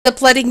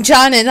up letting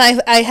John in.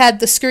 I had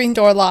the screen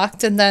door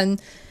locked, and then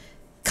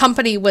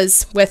company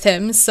was with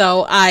him,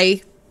 so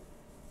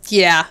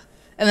yeah.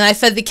 And then I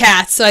fed the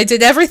cats, so I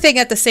did everything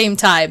at the same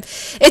time.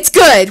 It's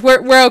good.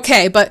 We're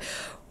okay, but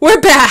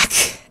we're back.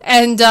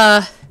 And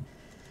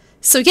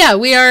so yeah,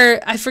 we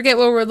are. I forget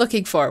what we're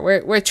looking for.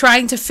 We're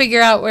trying to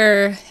figure out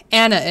where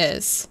Anna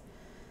is.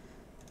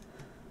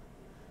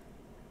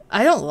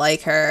 I don't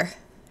like her.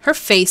 Her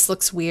face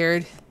looks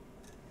weird.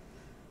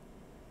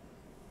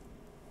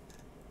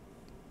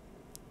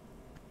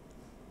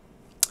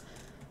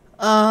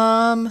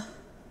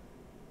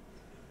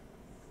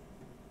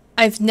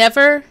 I've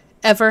never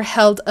ever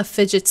held a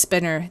fidget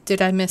spinner.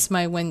 Did I miss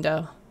my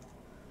window?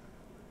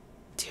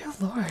 Dear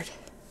Lord.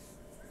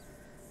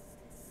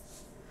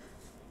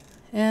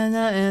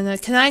 Anna,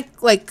 can I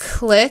like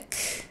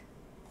click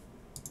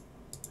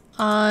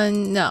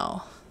on?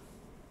 No.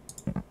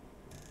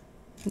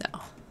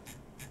 No.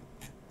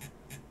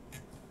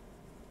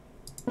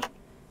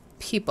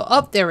 People.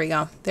 Oh, there we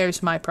go.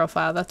 There's my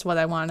profile. That's what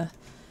I want to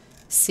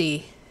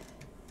see.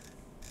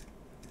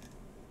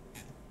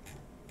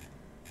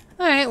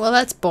 Alright, well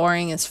that's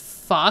boring as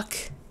fuck.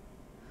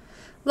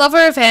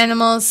 Lover of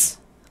animals,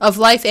 of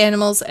life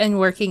animals, and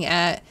working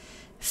at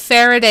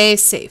Faraday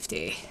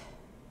Safety.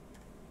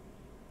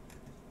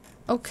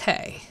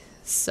 Okay,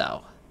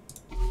 so.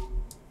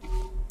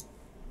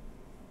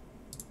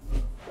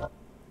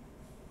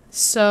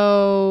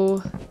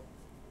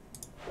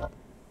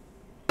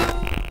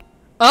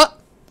 Oh!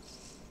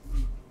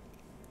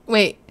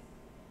 Wait,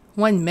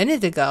 1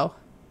 minute ago?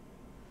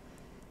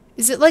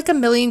 Is it like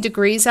 1,000,000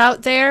 degrees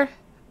out there?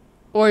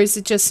 Or is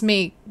it just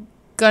me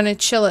gonna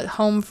chill at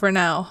home for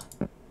now?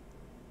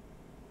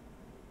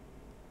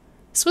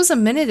 This was a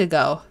minute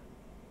ago.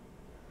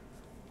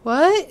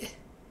 What?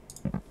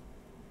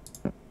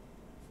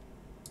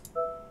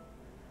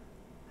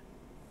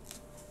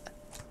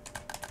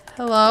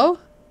 Hello?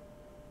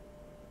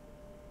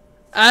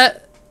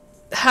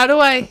 How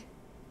do I...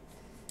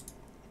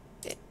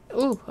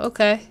 Ooh,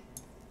 okay.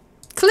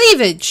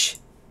 Cleavage!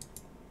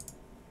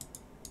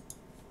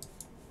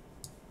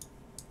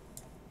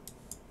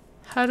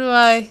 How do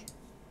I...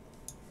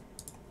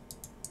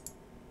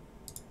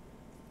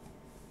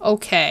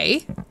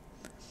 Okay.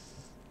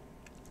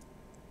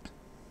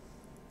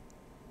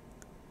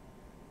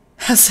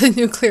 How's the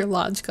nuclear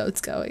launch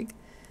codes going?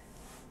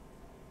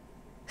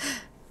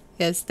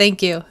 Yes,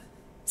 thank you.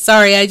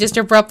 Sorry, I just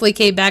abruptly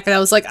came back and I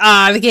was like,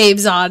 ah, the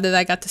game's on, and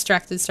I got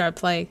distracted and started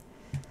playing.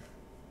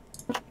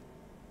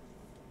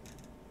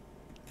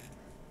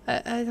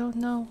 I don't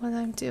know what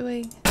I'm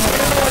doing.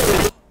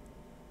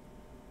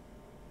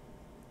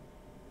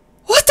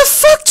 What the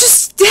fuck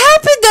just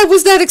happened? I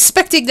was not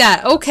expecting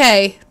that.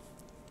 Okay.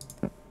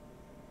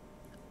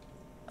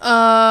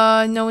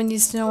 No one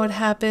needs to know what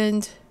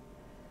happened.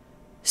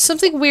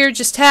 Something weird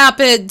just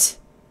happened.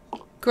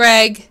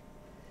 Greg,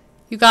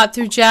 you got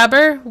through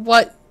Jabber?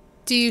 What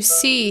do you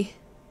see?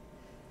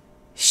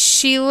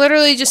 She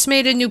literally just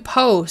made a new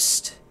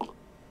post.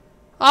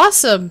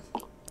 Awesome.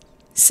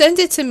 Send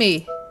it to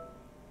me.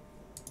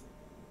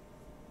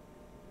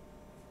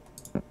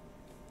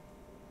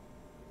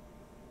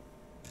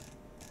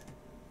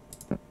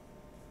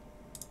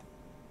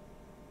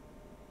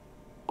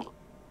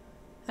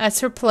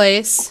 That's her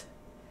place.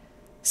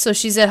 So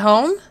she's at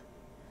home?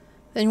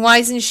 Then why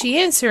isn't she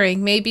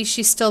answering? Maybe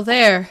she's still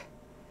there.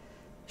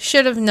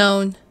 Should have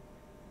known.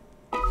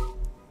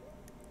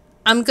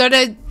 I'm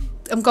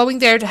going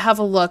there to have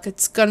a look.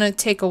 It's gonna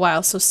take a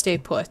while, so stay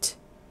put.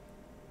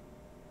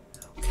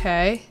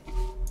 Okay.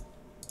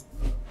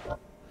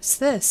 What's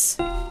this?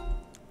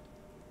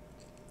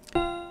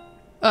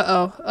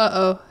 Uh-oh.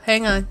 Uh-oh.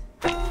 Hang on.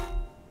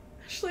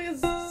 Ashley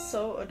is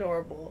so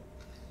adorable.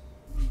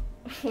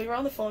 We were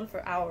on the phone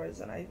for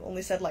hours and I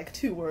only said like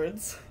 2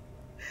 words.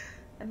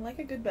 And like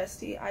a good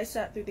bestie, I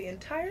sat through the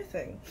entire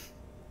thing.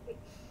 I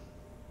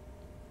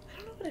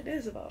don't know what it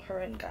is about her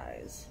and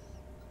guys.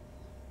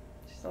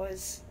 She's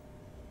always,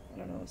 I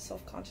don't know,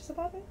 self-conscious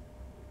about it.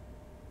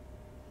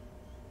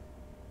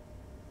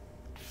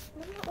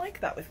 I'm not like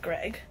that with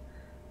Greg.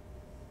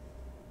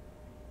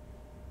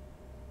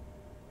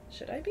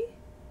 Should I be?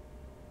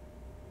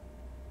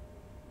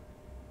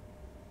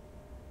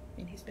 I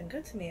mean, he's been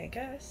good to me, I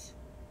guess.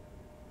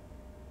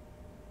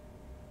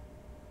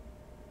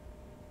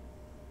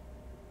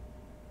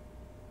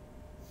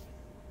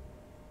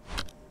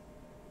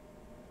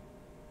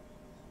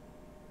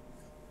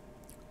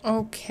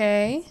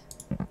 Okay.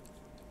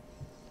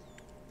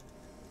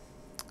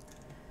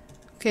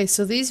 Okay,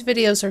 so these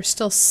videos are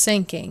still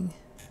syncing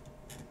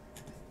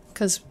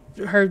because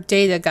her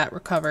data got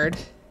recovered.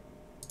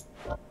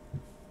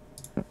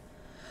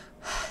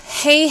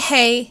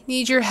 Hey,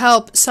 need your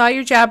help. Saw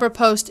your Jabber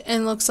post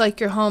and looks like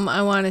you're home.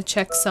 I want to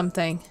check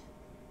something.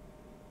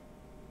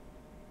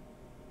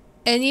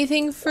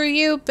 Anything for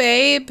you,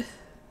 babe?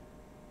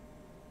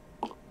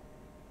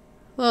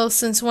 Well,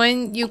 since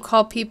when you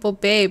call people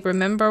babe?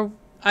 Remember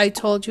I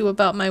told you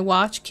about my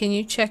watch? Can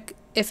you check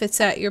if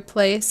it's at your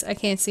place? I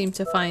can't seem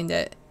to find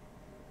it.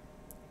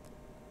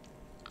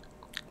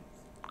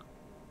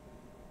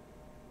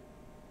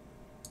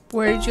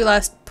 Where did you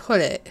last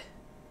put it?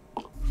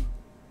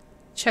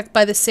 Check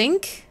by the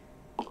sink?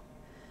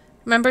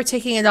 Remember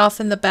taking it off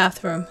in the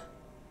bathroom.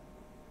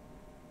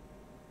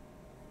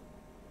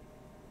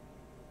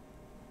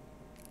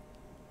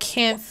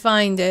 Can't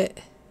find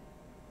it.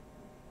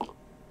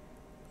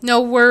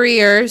 No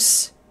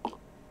worriers.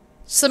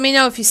 Just let me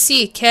know if you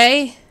see it,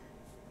 okay?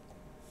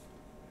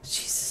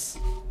 Jesus.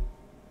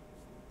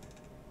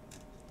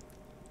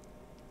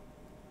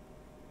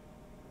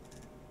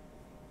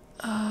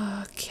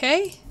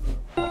 Okay.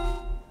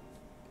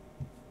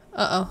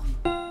 Uh-oh.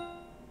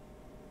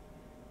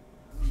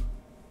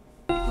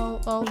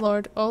 Oh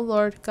Lord, oh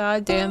Lord,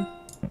 goddamn.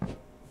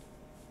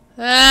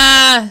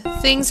 Ah,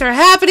 things are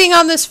happening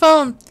on this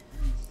phone.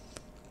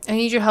 I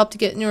need your help to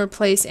get a newer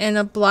place.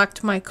 Anna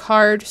blocked my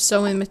card,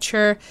 so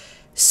immature.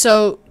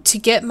 So to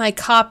get my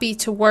copy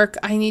to work,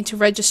 I need to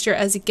register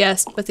as a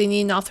guest, but they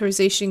need an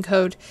authorization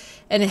code,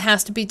 and it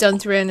has to be done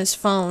through Anna's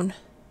phone.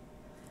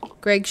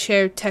 Greg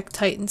shared Tech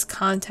Titan's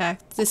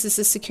contact. This is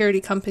a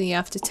security company you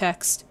have to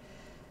text.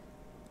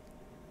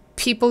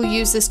 People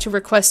use this to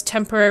request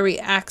temporary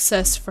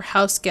access for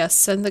house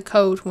guests. Send the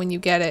code when you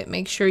get it.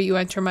 Make sure you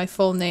enter my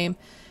full name.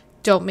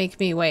 Don't make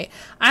me wait.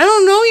 I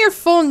don't know your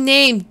full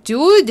name,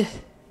 dude.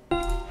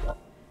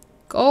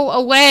 Go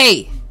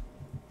away.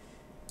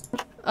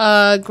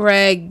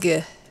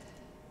 Greg.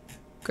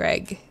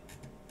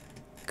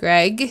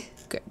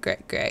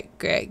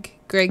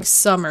 Greg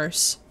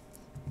Summers.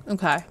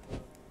 Okay.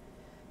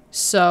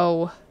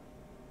 So...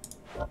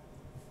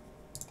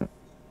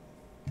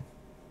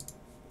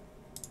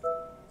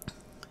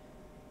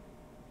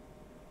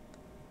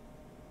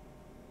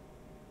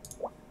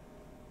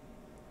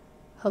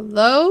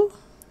 Hello?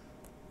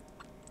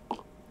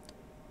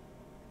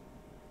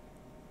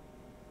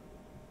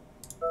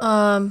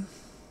 Oh.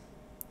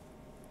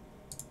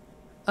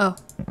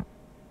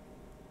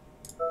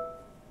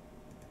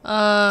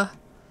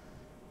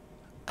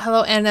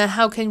 Hello, Anna.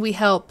 How can we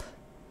help?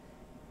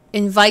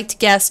 Invite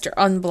guest or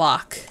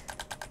unblock?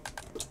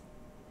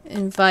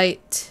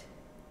 Invite.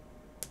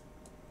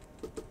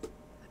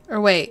 Or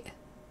wait.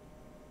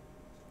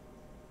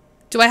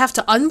 Do I have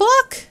to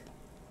unblock?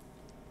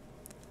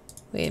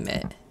 Wait a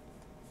minute.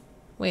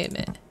 Wait a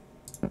minute.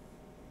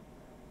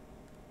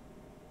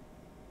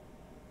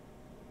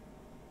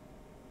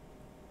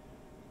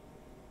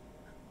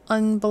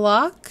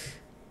 Unblock?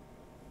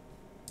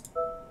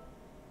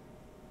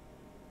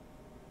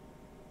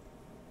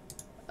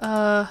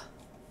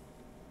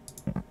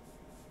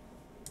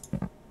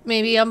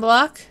 Maybe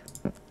unblock?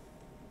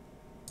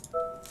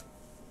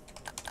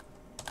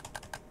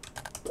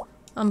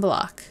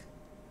 Unblock.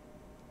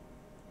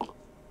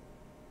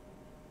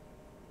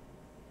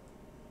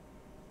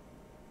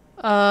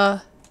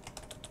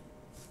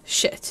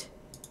 Shit.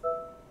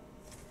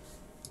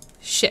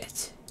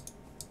 Shit.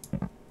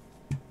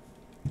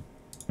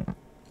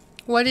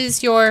 What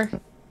is your...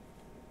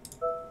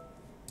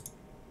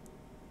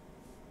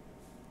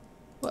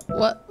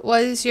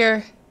 What is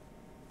your...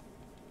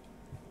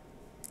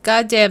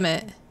 God damn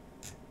it.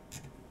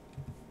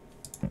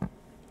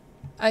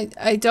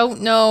 I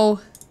don't know...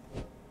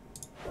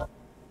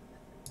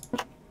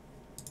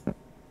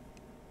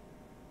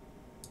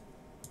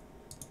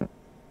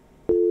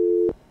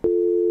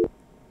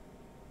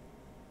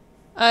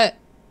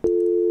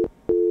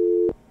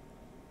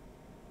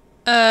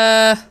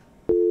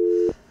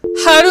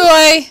 How do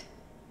I...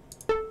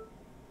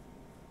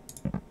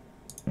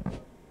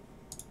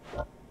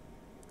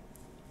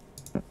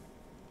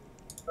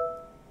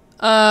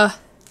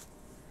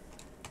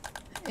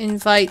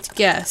 Invite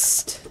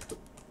guest.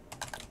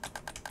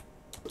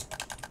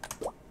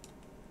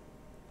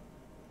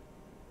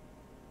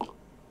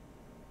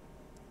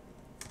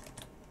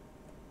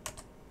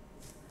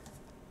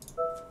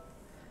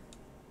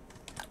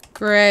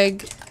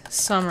 Greg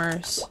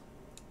Summers.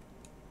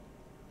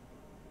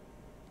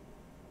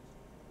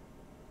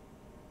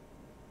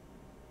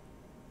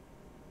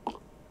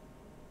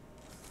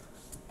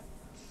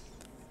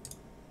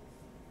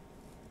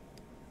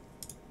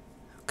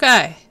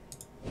 Okay.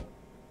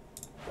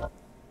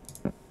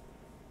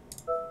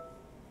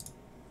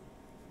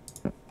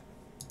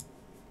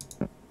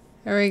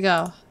 There we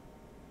go.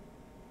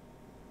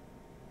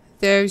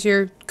 There's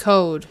your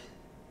code.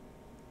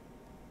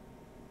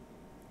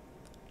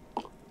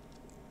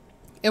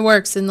 It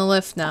works in the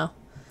lift now.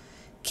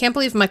 Can't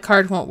believe my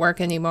card won't work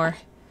anymore.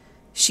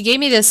 She gave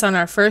me this on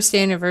our first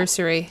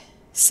anniversary.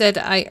 Said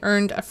I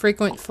earned a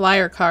frequent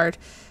flyer card.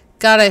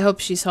 God, I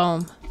hope she's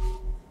home.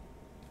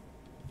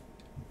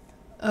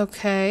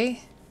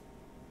 Okay.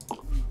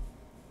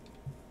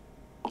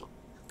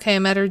 Okay,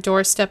 I'm at her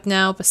doorstep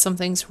now, but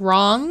something's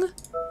wrong.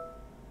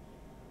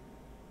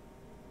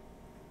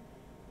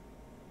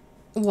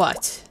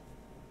 What?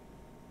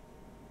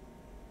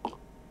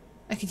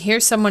 I can hear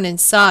someone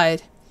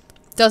inside.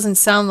 Doesn't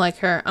sound like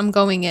her. I'm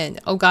going in.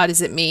 Oh God,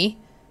 is it me?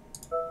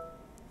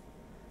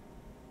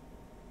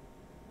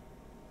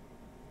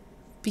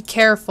 Be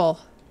careful.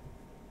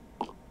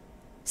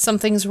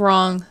 Something's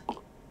wrong.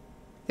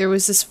 There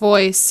was this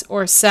voice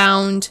or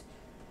sound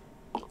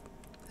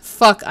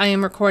fuck I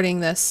am recording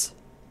this.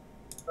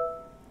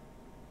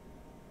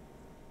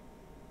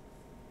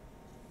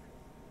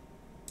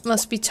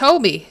 Must be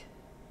Toby.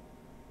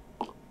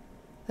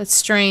 That's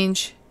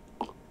strange.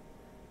 I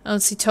don't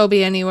see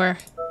Toby anywhere.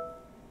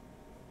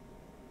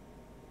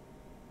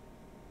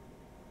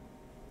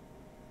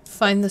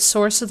 Find the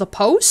source of the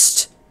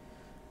post?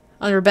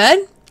 On her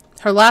bed?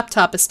 Her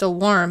laptop is still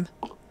warm.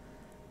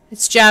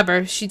 It's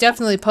Jabber. She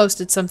definitely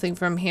posted something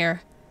from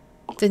here.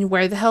 Then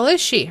where the hell is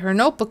she? Her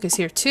notebook is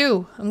here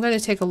too. I'm going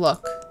to take a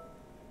look.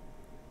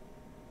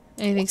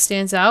 Anything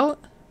stands out?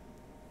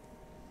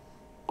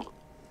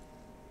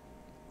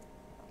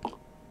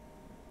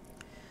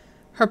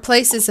 Her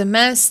place is a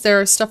mess.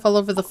 There is stuff all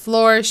over the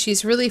floor.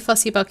 She's really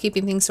fussy about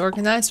keeping things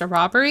organized. A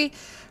robbery?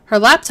 Her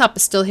laptop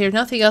is still here.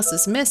 Nothing else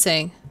is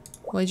missing.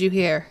 What did you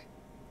hear?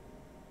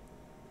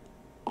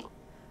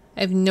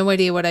 I have no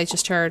idea what I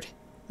just heard.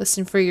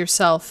 Listen for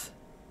yourself.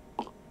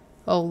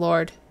 Oh,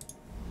 Lord.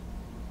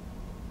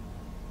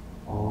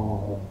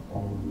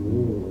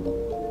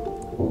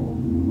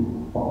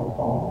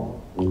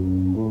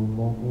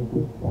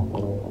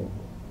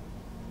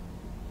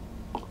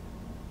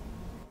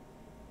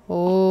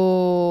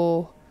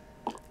 Oh.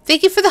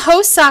 Thank you for the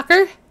host,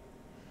 Soccer.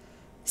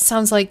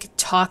 Sounds like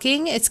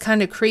talking. It's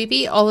kind of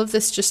creepy. All of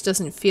this just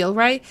doesn't feel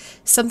right.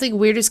 Something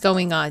weird is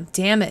going on.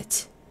 Damn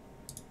it.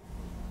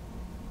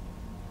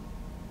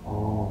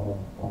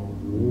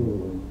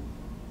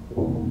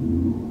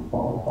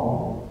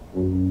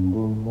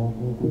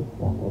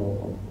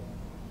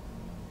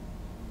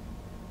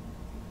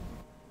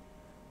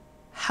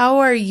 How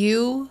are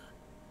you?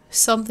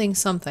 Something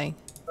something.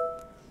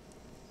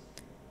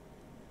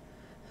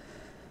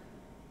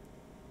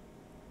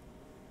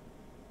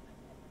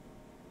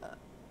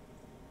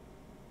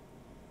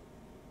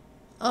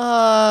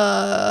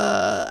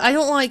 I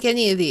don't like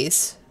any of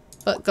these,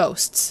 but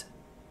ghosts.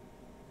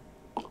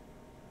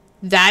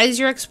 That is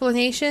your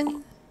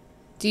explanation?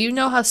 Do you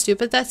know how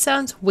stupid that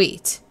sounds?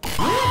 Wait.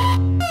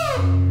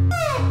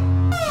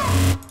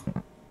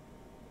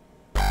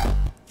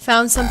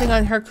 Found something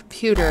on her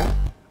computer.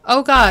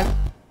 Oh God.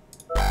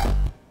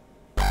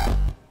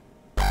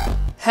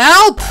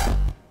 Help!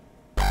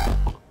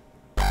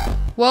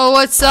 Whoa,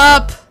 what's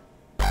up?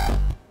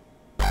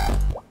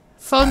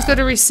 Phone's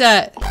gonna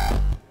reset.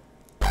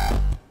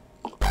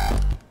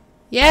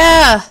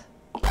 Yeah!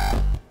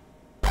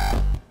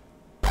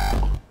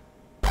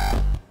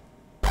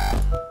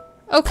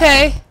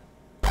 Okay.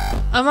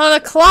 I'm on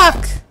a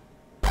clock.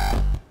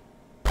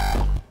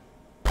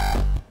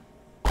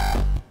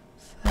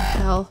 The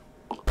hell?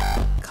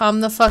 Calm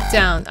the fuck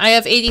down. I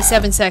have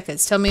 87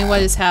 seconds. Tell me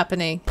what is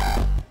happening.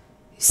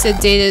 You said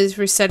data is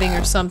resetting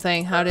or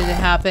something. How did it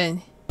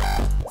happen?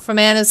 From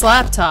Anna's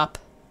laptop.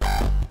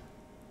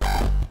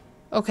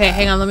 Okay,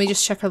 hang on. Let me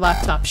just check her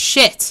laptop.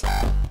 Shit!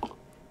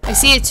 I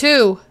see it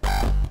too.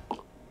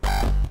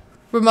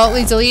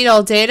 Remotely delete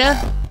all data?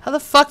 How the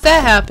fuck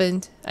that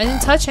happened? I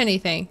didn't touch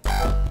anything.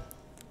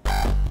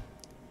 I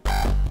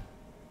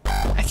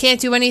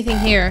can't do anything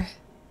here.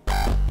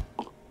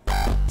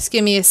 Just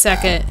give me a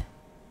second.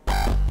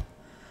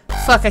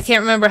 Fuck, I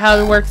can't remember how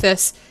to work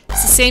this.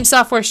 It's the same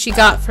software she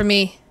got for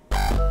me.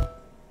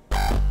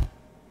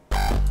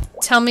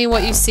 Tell me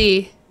what you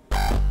see.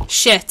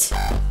 Shit.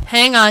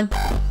 Hang on.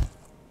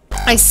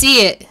 I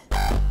see it.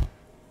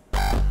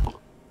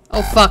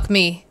 Oh, fuck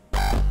me.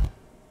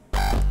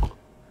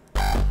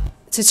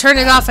 To turn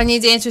it off, I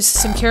need to answer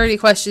some security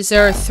questions.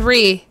 There are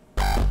 3.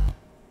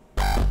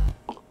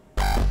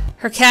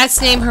 Her cat's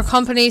name, her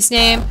company's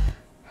name,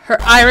 her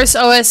Iris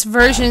OS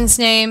version's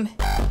name.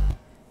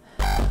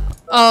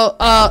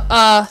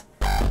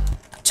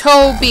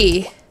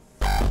 Toby.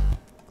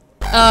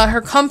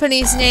 Her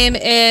company's name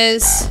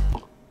is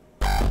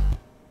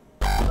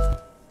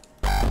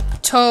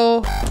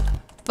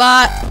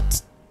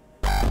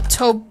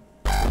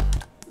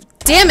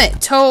damn it,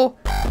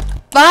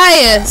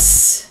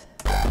 Tobias.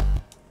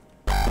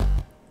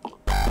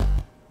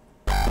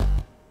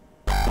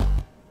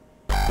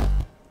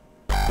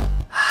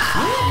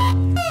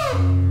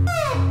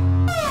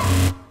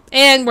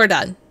 And we're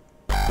done.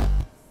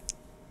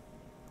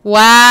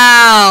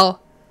 Wow.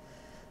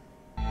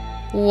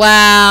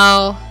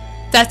 Wow.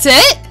 That's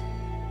it?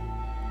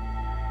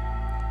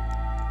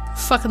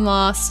 Fucking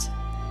lost.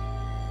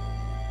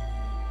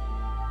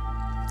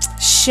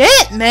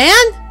 Shit, man.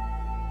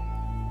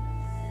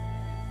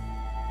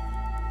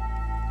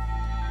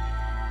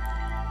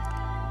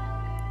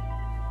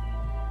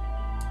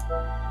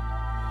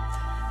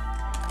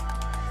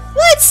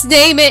 Let's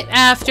name it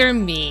after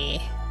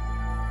me.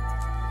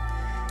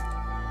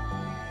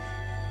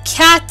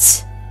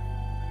 Cat.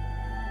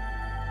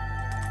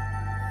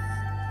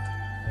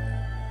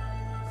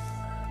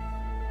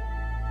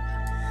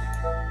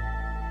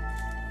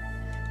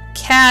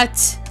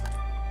 Cat.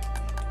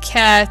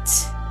 Cat.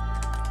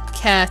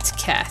 Cat.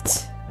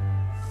 Cat.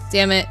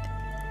 Damn it.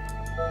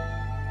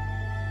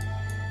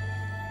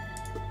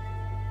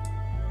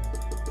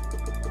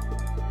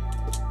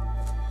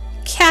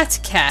 Cat.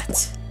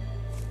 Cat.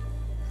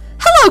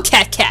 Hello,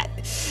 Cat Cat.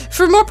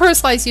 For more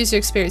personalized user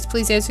experience,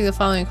 please answer the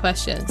following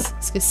questions.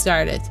 Let's get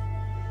started.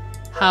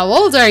 How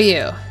old are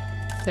you?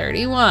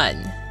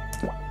 31.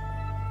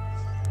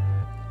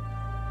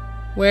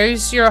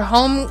 Where's your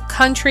home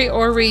country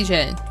or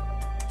region?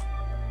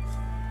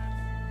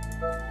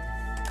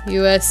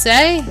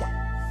 USA?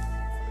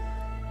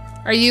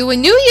 Are you a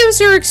new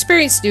user or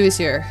experienced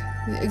user?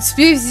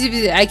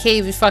 I can't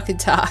even fucking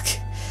talk.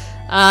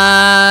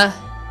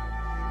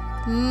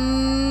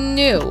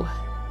 New.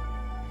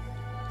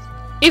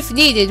 If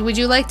needed, would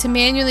you like to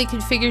manually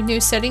configure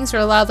new settings or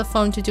allow the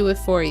phone to do it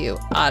for you?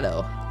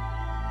 Auto.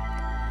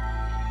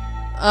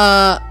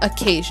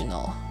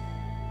 Occasional.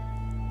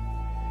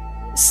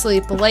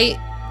 Sleep late.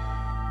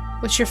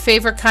 What's your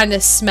favorite kind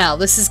of smell?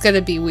 This is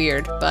gonna be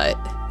weird, but...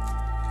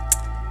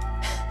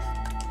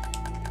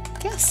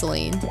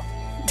 gasoline.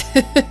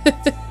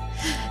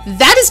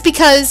 That is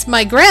because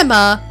my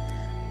grandma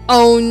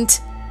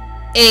owned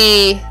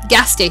a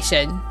gas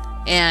station.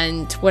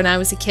 And when I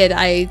was a kid,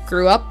 I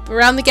grew up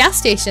around the gas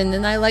station,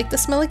 and I like the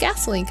smell of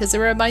gasoline because it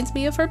reminds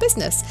me of her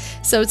business.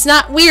 So it's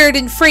not weird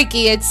and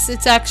freaky,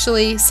 it's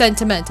actually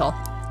sentimental.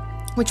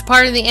 Which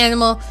part of the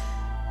animal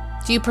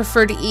do you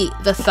prefer to eat?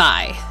 The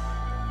thigh.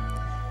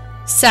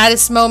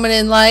 Saddest moment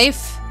in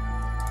life?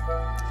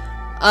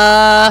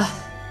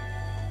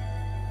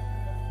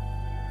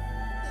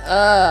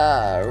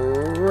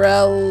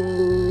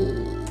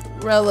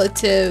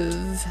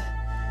 Relative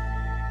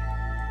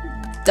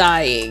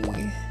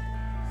dying.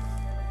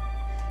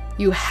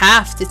 You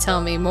have to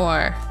tell me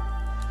more.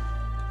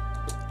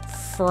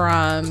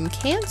 From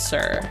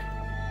cancer.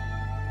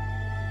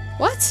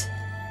 What?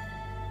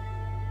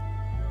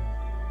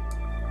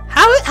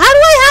 How do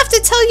I have to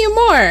tell you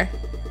more?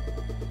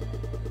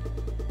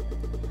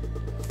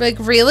 Like,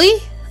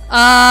 really?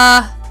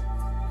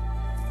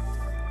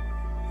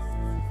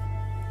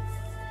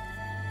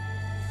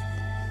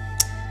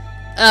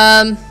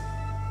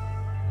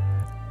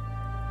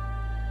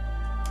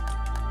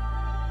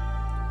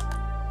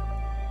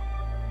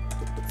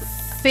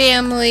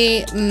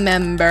 Family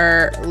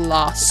member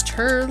lost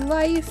her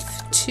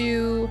life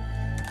to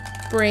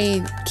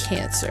brain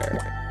cancer.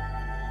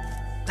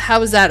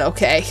 How is that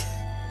okay?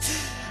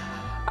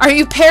 Are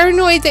you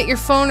paranoid that your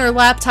phone or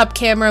laptop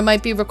camera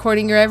might be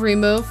recording your every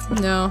move?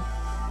 No.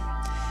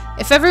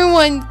 If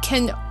everyone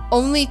can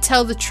only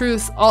tell the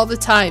truth all the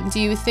time, do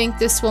you think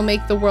this will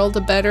make the world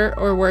a better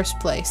or worse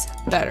place?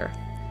 Better.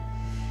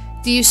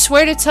 Do you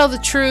swear to tell the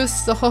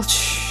truth, the whole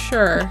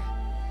Sure.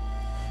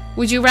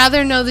 Would you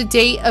rather know the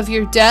date of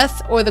your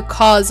death or the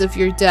cause of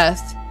your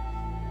death?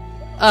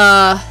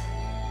 I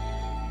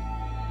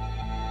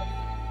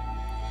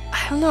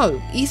don't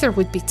know. Either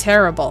would be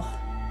terrible.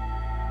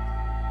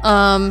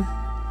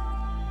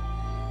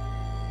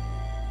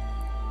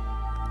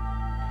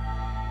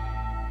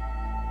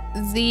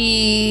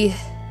 The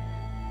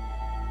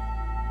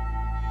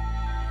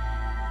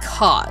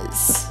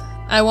cause.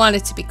 I want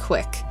it to be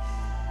quick.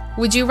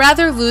 Would you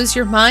rather lose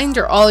your mind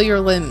or all your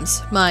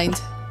limbs? Mind.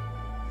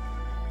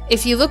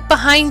 If you look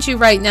behind you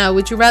right now,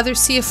 would you rather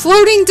see a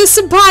floating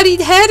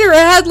disembodied head or a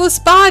headless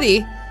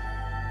body?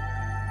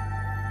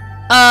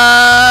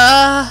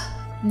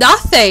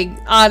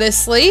 Nothing,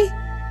 honestly.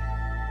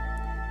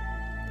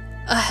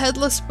 A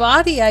headless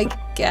body, I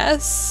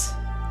guess.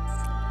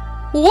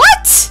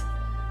 What?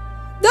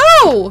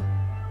 No!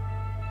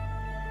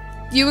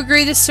 You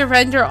agree to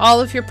surrender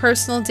all of your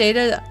personal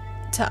data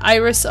to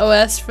Iris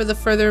OS for the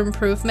further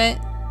improvement?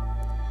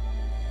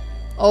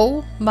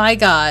 Oh my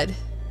god.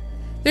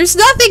 There's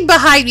nothing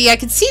behind me. I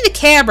can see the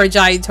camera,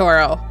 Giant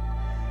Toro.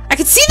 I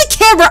can see the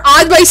camera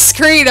on my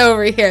screen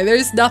over here.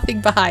 There's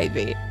nothing behind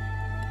me.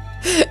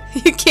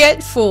 You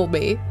can't fool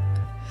me.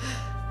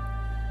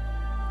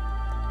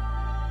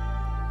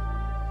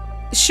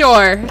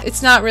 Sure,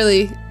 it's not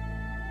really...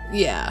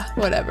 Yeah,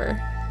 whatever.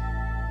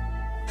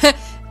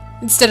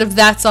 Instead of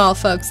that's all,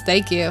 folks.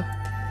 Thank you.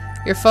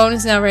 Your phone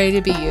is now ready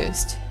to be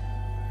used.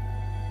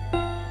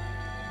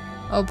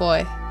 Oh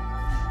boy.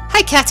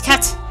 Hi,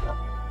 cat.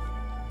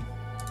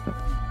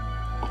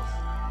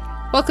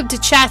 Welcome to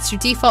Chats, your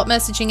default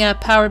messaging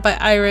app powered by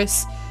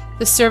Iris.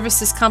 The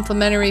service is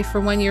complimentary for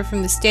 1 year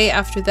from this day.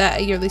 After that,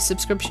 a yearly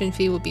subscription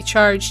fee will be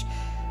charged.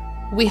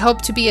 We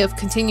hope to be of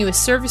continuous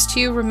service to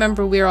you.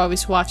 Remember, we are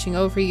always watching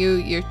over you.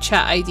 Your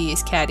chat ID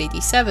is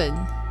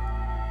cat87.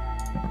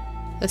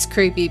 That's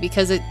creepy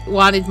because it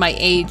wanted my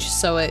age,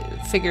 so it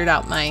figured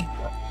out the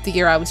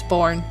year I was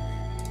born.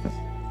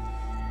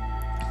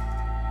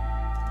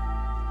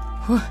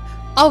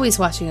 Always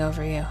watching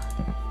over you.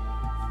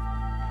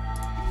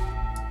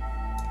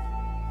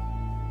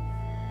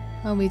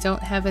 Well, we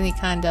don't have any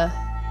kind of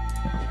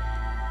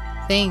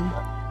thing.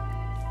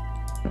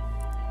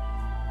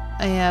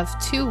 I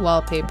have 2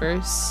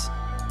 wallpapers.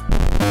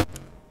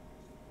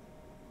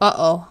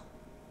 Uh-oh.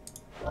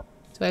 Do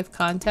I have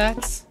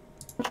contacts?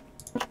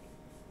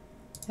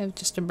 I have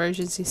just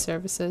emergency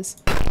services.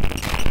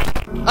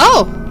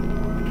 Oh!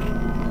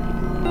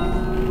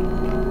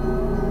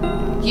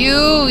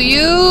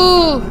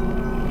 You!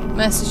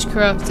 Message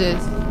corrupted.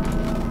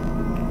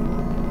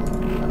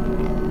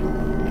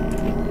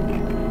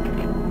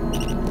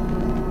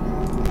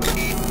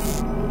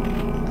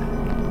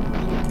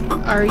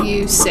 Are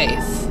you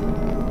safe?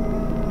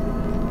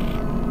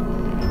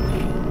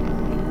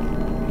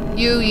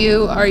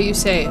 You, are you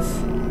safe?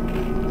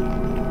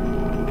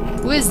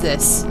 Who is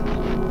this?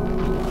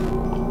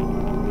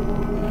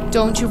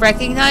 Don't you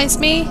recognize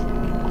me?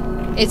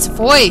 Its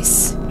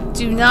voice.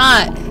 Do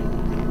not.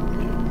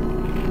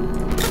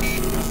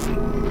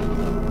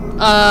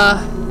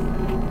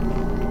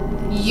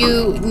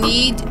 You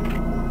need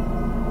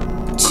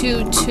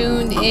to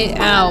tune it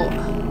out.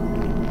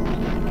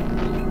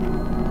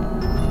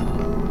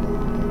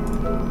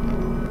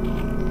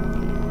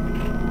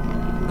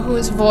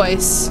 Whose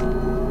voice?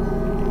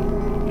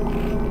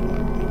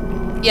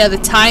 Yeah, the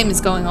time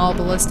is going all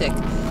ballistic.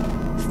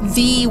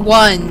 The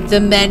one, the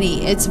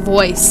many, its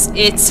voice,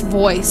 its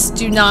voice.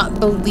 Do not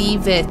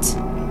believe it.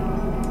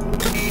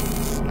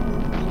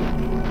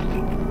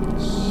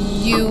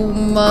 You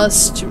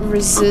must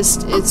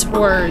resist its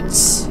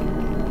words.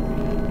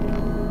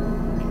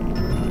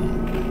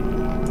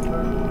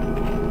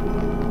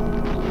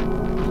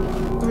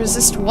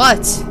 Resist what?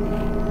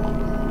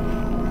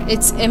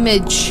 Its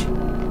image.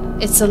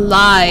 It's a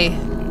lie.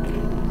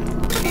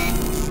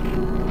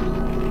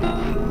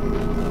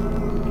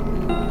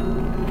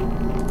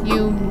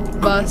 You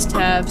must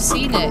have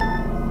seen it.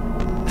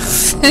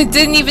 It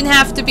didn't even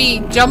have to be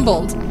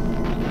jumbled.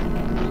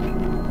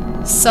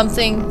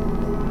 Something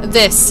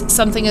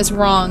is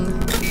wrong.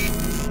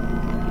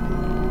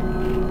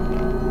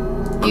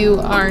 You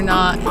are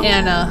not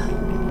Anna.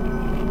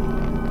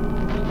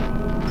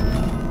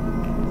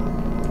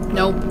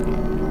 Nope.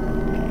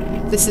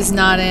 This is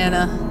not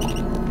Anna.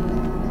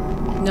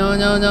 No,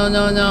 no, no,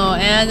 no, no.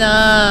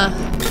 Anna!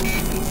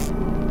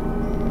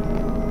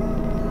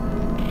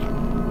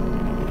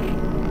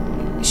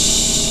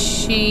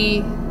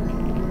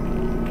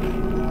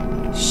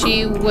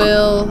 She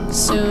will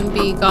soon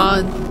be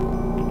gone.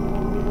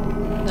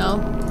 No.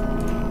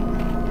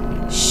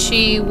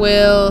 She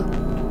will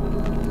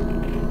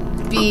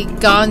be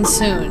gone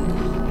soon.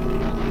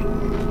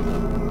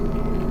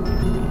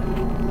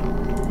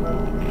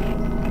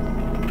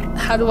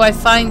 How do I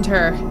find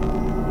her?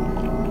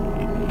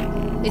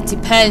 It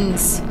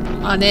depends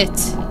on it.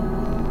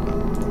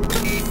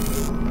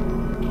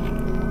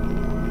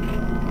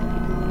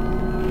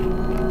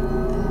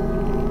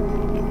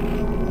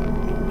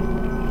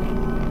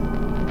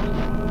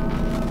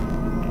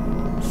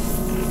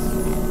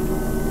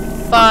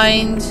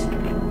 Find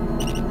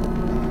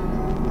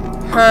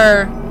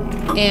her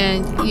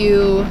and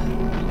you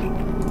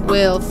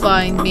will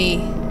find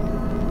me.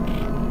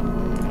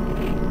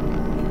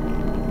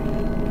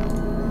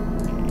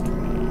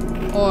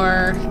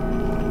 Or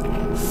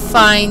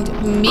find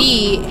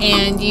me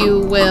and you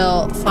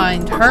will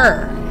find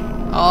her.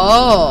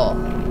 Oh.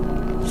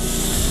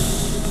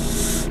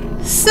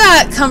 Is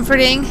that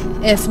comforting?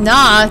 If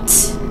not...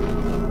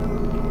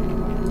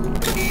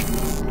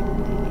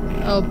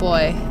 Oh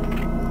boy.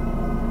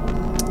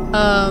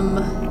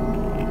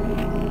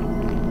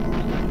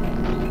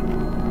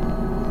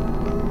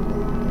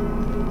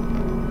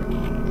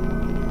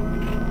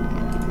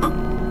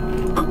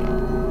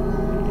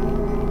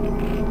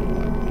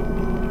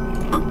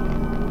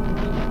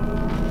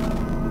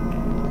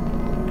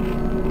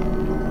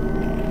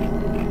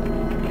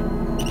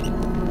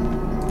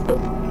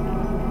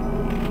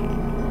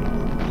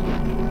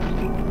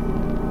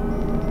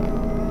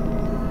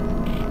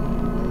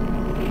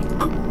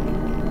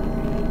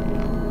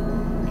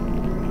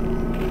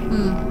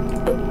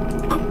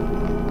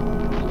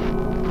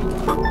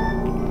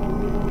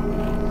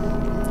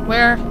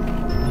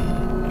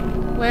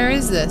 Where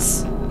is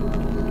this?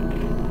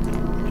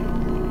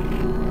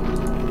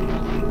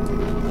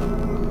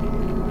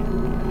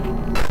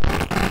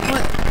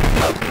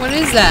 What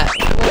is that?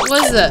 What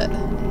was it?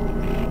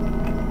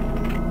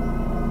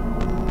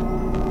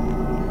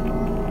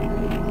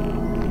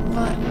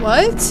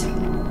 What?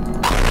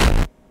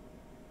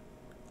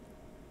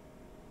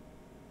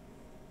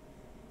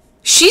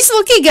 She's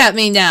looking at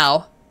me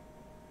now.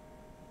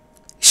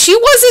 She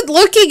wasn't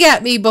looking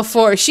at me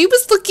before. She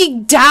was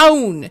looking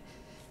down.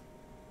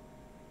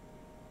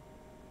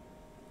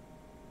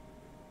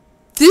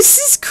 This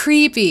is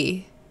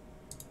creepy.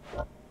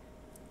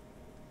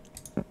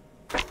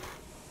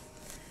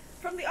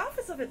 From the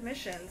Office of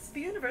Admissions, the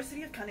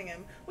University of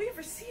Cunningham, we have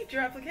received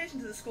your application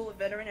to the School of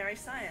Veterinary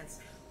Science.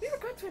 We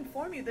regret to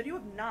inform you that you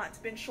have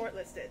not been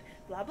shortlisted.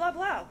 Blah, blah,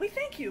 blah. We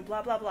thank you.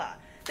 Blah, blah, blah.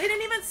 They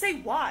didn't even say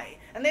why.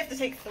 And they have to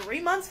take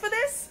 3 months for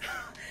this?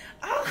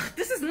 Ugh,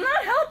 this is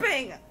not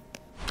helping!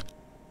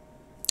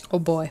 Oh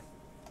boy.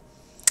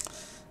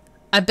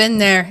 I've been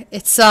there.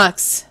 It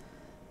sucks.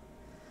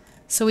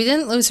 So we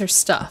didn't lose her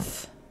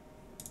stuff.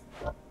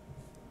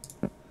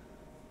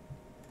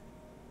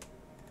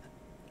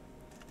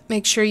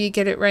 Make sure you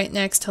get it right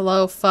next.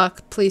 Hello,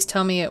 fuck. Please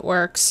tell me it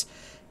works.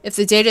 If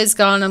the data is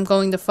gone, I'm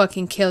going to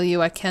fucking kill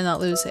you. I cannot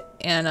lose it,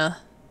 Anna.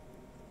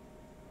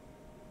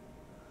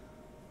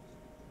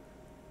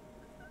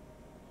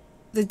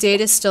 The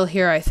data's still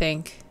here, I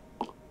think.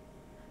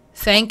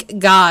 Thank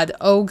God.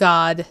 Oh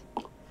God.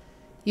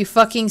 You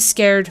fucking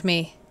scared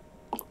me.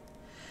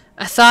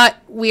 I thought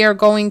we are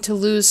going to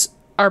lose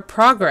our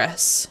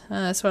progress.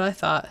 That's what I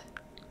thought.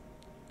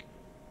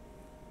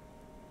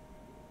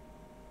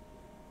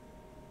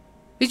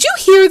 Did you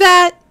hear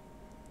that?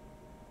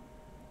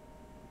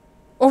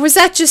 Or was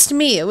that just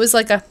me? It was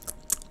like a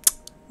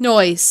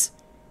noise.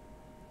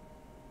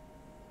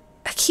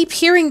 I keep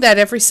hearing that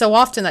every so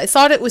often. I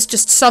thought it was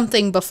just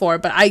something before,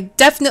 but I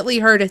definitely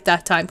heard it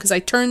that time because I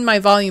turned my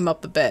volume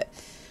up a bit.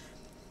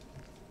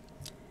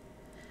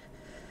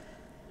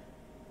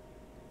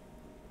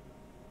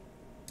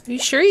 Are you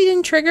sure you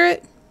didn't trigger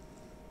it?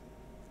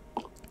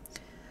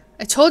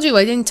 I told you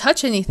I didn't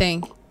touch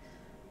anything.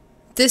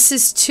 This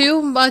is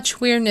too much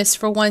weirdness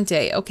for one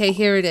day. Okay,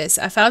 here it is.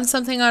 I found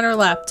something on her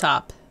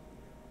laptop.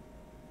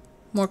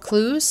 More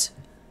clues?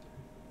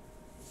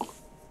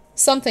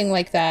 Something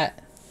like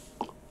that.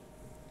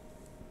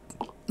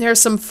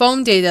 There's some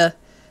phone data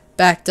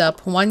backed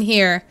up. One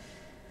here.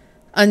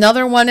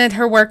 Another one at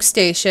her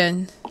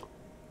workstation.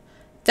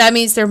 That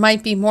means there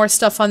might be more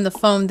stuff on the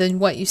phone than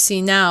what you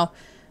see now.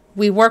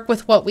 We work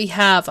with what we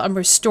have. I'm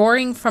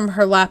restoring from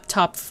her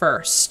laptop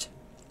first.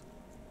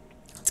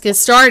 Let's get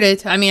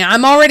started. I mean,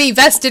 I'm already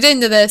vested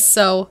into this,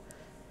 so...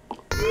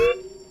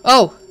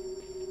 Oh.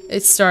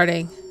 It's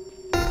starting.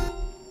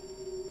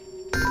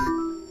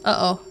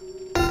 Uh-oh.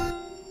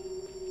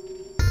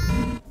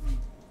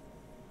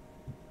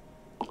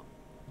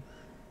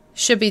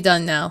 Should be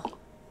done now.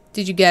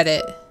 Did you get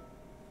it?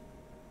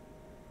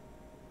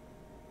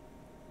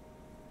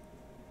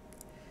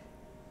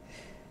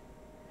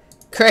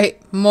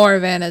 Great. More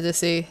Vanna to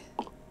see.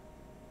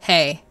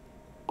 Hey.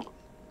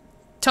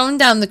 Tone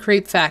down the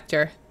creep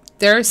factor.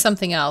 There is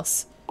something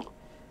else.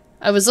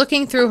 I was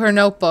looking through her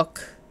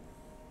notebook.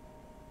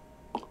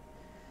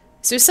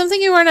 Is there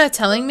something you were not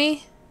telling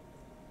me?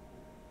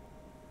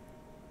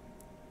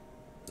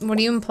 What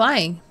are you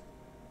implying?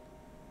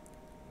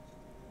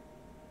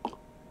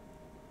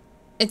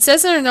 It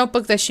says in her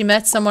notebook that she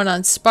met someone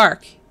on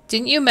Spark.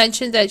 Didn't you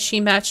mention that she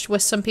matched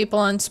with some people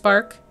on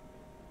Spark?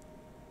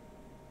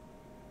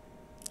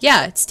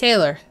 Yeah, it's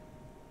Taylor.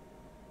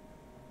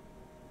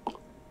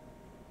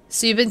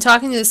 So you've been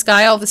talking to this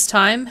guy all this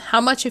time?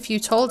 How much have you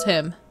told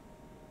him?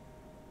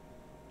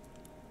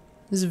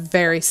 This is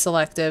very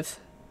selective.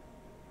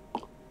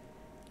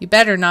 You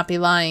better not be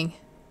lying.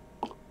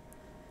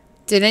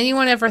 Did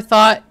anyone ever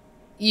thought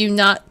you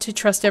not to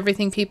trust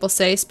everything people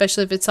say,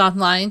 especially if it's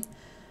online?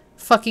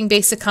 Fucking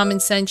basic common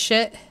sense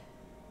shit.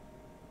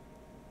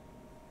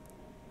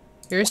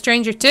 You're a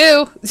stranger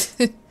too.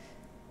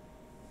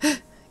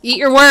 Eat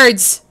your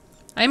words.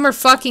 I'm her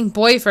fucking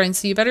boyfriend,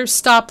 so you better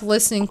stop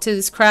listening to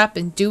this crap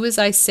and do as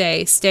I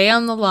say. Stay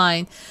on the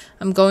line.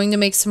 I'm going to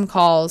make some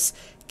calls.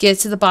 Get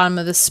to the bottom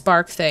of this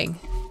Spark thing.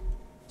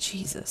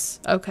 Jesus.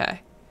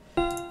 Okay.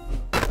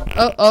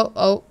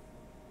 Oh.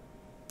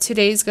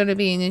 Today's gonna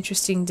be an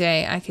interesting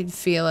day. I can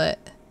feel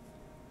it.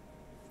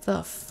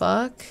 The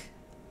fuck?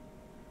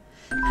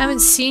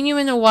 Haven't seen you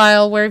in a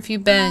while. Where have you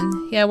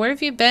been? Yeah, where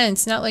have you been?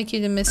 It's not like you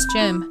to miss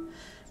gym.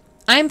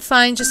 I'm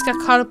fine. Just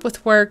got caught up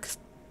with work.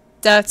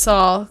 That's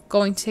all.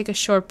 Going to take a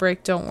short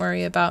break. Don't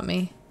worry about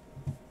me.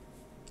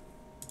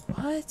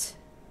 What?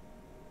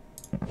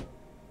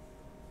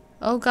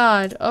 Oh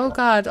god. Oh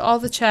god. All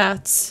the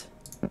chats.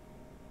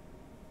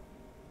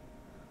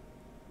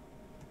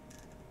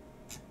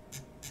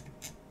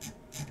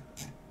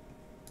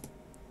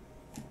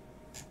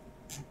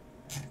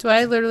 Do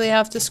I literally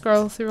have to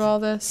scroll through all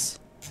this?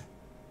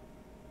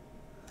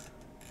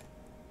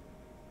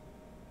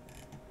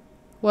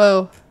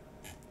 Whoa.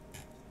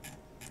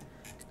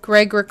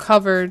 Greg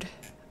recovered.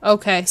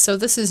 Okay, so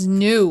this is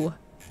new.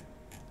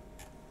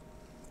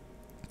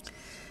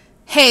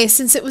 Hey,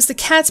 since it was the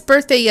cat's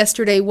birthday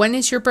yesterday, when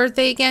is your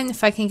birthday again?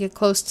 If I can get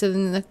close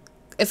to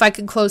if I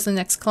could close the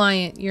next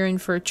client, you're in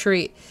for a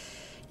treat.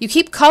 You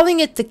keep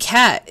calling it the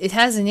cat. It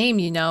has a name,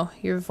 you know.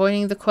 You're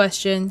avoiding the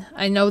question.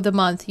 I know the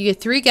month. You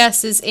get 3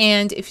 guesses,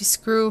 and if you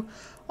screw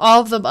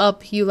all of them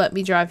up, you let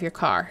me drive your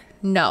car.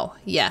 No.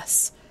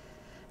 Yes.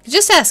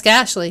 Just ask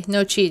Ashley.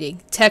 No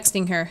cheating.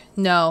 Texting her.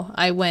 No.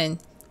 I win.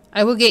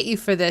 I will get you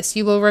for this.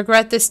 You will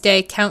regret this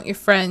day. Count your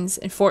friends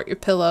and fort your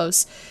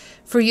pillows.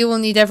 For you will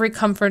need every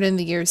comfort in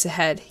the years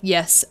ahead.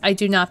 Yes, I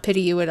do not pity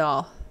you at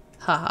all.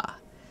 Haha.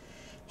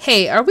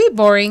 Hey, are we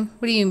boring?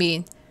 What do you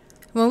mean?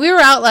 When we were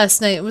out last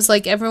night, it was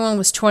like everyone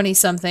was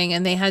 20-something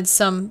and they had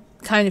some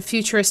kind of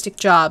futuristic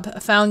job. A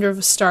founder of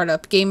a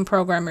startup, game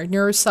programmer,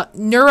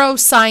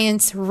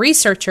 neuroscience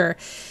researcher.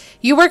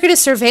 You work at a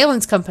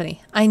surveillance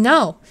company. I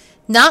know.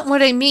 Not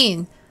what I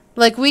mean.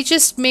 Like, we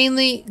just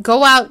mainly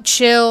go out,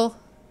 chill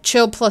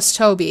plus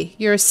Toby.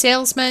 You're a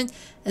salesman,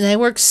 and I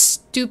work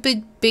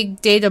stupid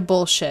big data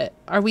bullshit.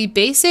 Are we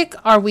basic?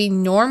 Are we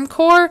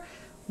normcore?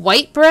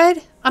 White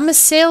bread? I'm a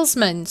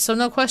salesman, so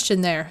no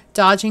question there.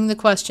 Dodging the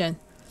question.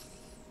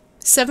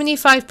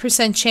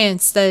 75%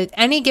 chance that at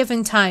any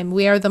given time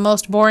we are the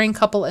most boring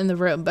couple in the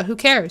room, but who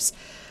cares?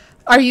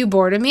 Are you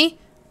bored of me?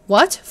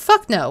 What?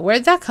 Fuck no.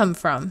 Where'd that come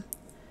from?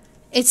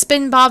 It's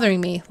been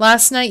bothering me.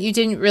 Last night you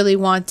didn't really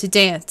want to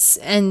dance,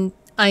 and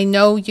I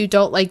know you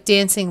don't like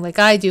dancing like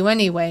I do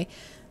anyway,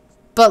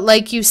 but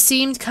like you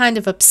seemed kind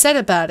of upset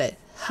about it.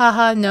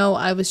 Haha, no,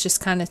 I was just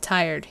kind of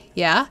tired.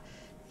 Yeah?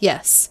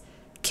 Yes.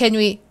 Can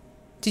we...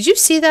 Did you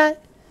see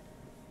that?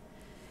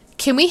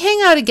 Can we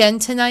hang out again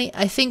tonight?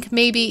 I think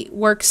maybe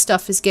work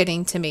stuff is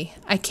getting to me.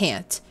 I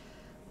can't.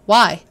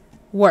 Why?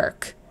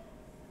 Work.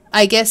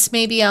 I guess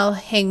maybe I'll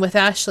hang with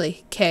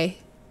Ashley, Kay.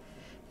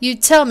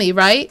 You'd tell me,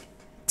 right?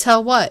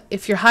 Tell what?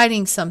 If you're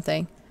hiding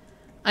something.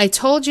 I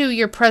told you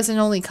your present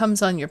only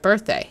comes on your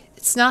birthday.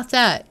 It's not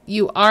that.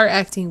 You are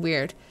acting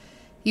weird.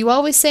 You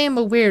always say I'm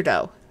a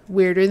weirdo.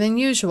 Weirder than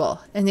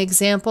usual. An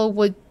example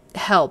would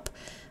help.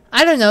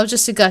 I don't know,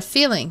 just a gut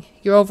feeling.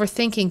 You're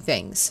overthinking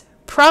things.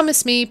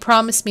 Promise me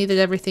that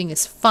everything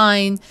is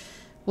fine.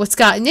 What's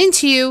gotten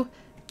into you?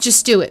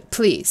 Just do it,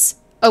 please.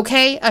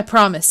 Okay? I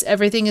promise.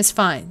 Everything is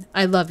fine.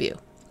 I love you.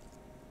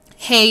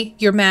 Hey,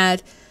 you're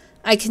mad.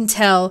 I can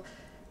tell.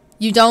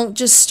 You don't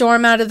just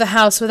storm out of the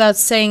house without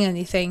saying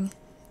anything.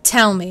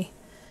 Tell me.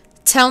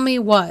 Tell me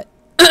what?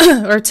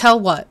 Or tell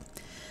what?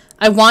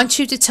 I want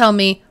you to tell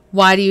me,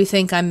 why do you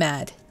think I'm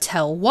mad?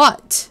 Tell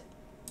what?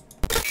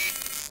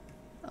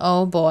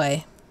 Oh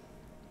boy.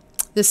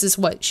 This is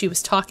what she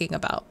was talking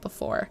about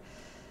before.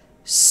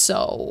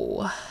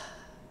 So...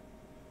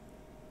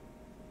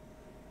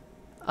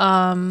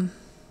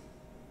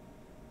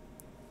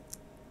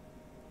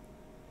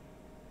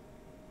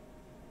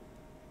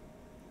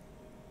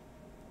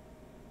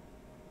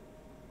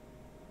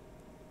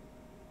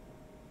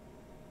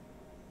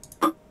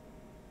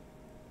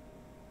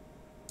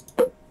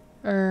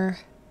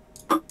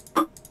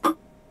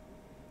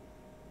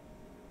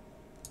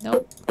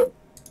 Nope.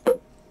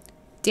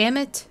 Damn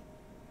it.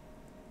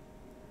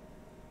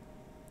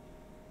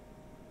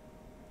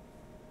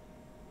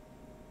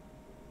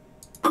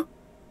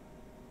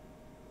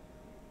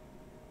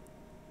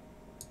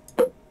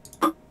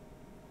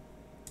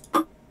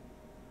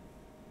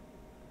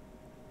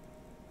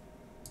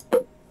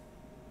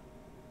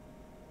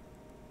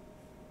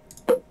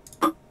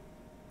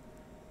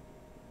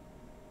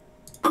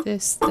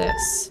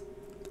 This.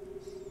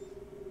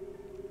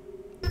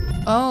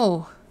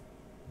 Oh.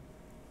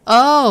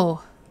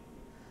 Oh.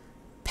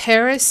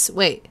 Paris,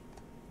 wait.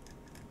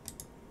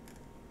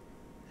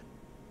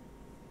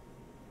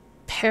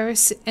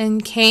 Paris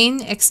and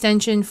Kane,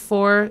 extension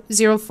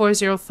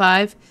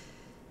 40405.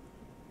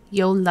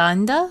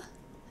 Yolanda?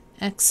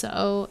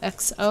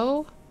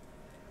 XOXO?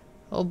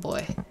 Oh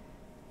boy.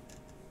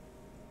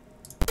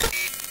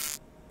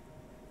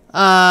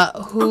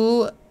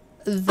 Who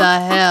the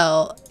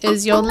hell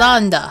is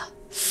Yolanda?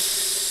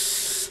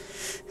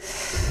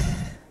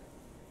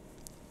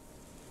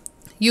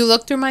 You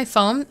looked through my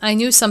phone? I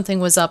knew something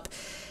was up.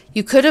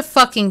 You could have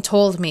fucking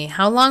told me.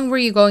 How long were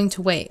you going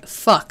to wait?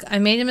 Fuck, I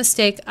made a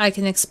mistake. I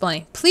can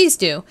explain. Please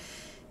do.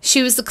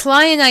 She was the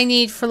client I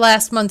need for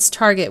last month's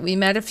target. We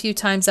met a few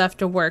times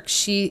after work.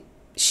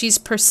 She's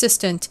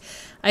persistent.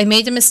 I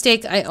made a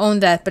mistake. I own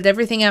that. But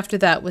everything after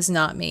that was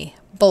not me.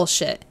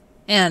 Bullshit.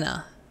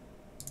 Anna.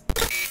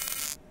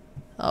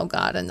 Oh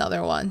god,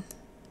 another one.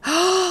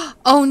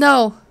 Oh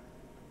no.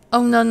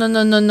 Oh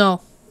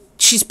no.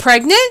 She's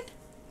pregnant?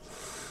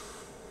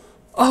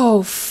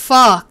 Oh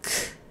fuck.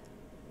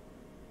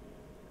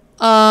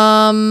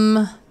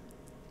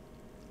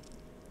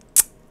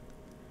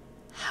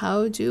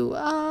 How do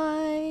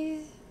I...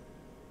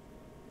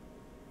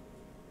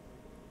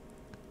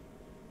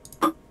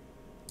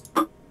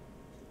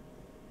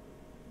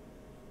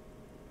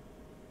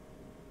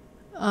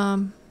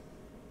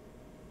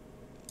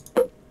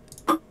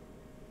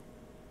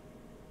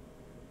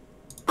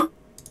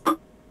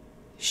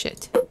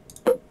 Shit.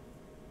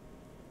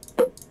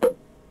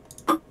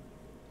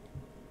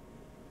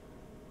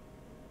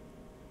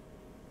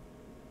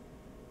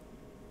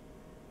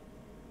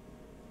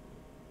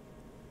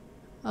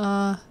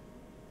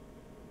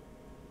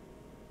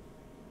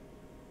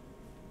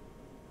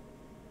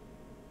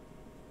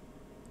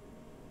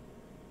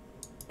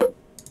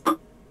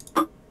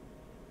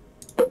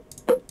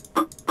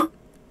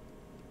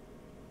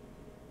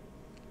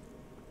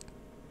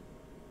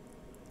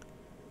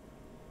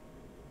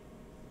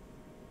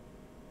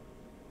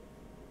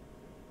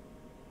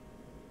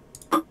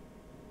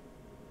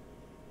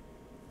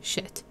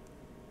 Shit.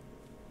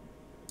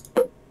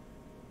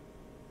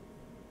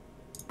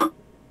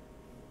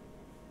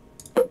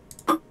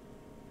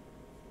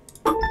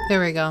 There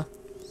we go.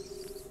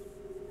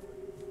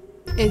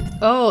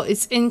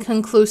 It's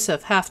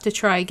inconclusive. Have to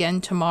try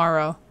again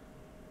tomorrow.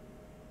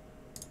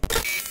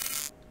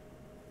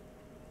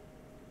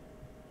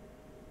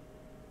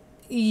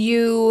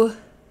 You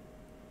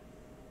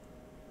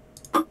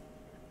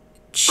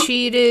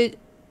cheated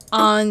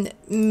on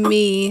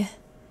me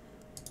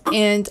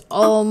and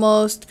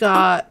almost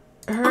got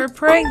her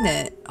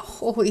pregnant.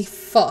 Holy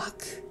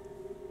fuck.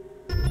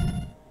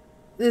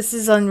 This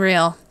is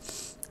unreal.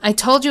 I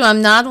told you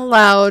I'm not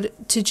allowed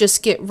to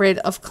just get rid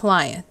of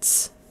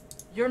clients.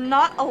 You're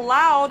not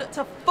allowed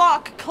to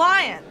fuck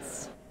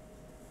clients.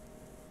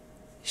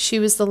 She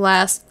was the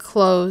last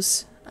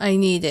close I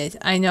needed.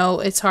 I know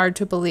it's hard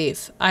to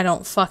believe. I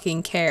don't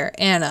fucking care.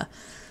 Anna,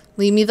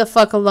 leave me the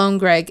fuck alone,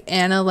 Greg.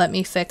 Anna, let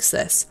me fix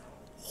this.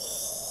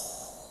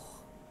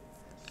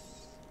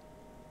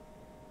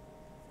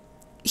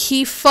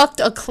 he fucked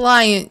a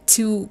client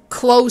to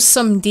close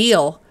some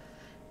deal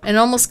and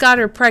almost got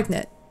her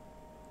pregnant.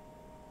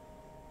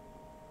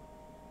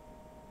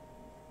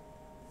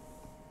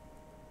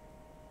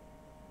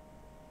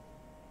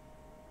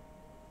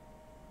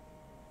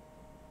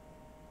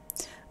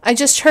 I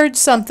just heard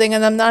something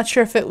and I'm not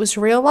sure if it was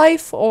real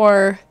life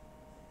or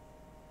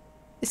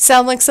it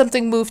sounded like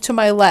something moved to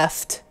my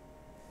left.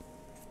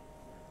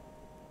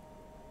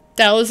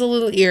 That was a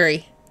little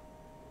eerie.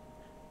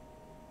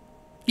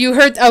 You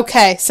heard?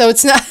 Okay, so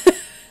it's not...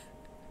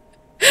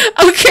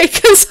 Okay,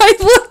 because I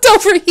looked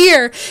over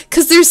here,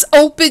 because there's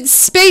open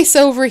space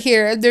over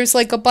here, and there's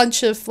like a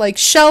bunch of like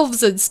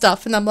shelves and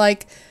stuff, and I'm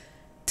like,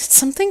 did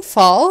something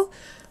fall?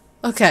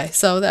 Okay,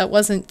 so that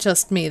wasn't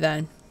just me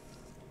then.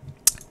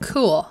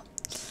 Cool.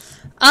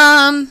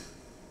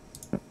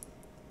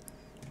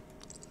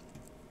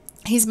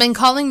 He's been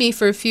calling me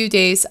for a few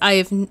days.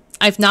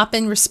 I've not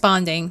been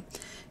responding.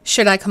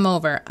 Should I come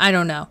over? I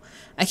don't know.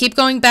 I keep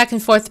going back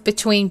and forth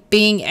between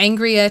being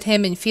angry at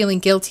him and feeling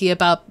guilty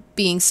about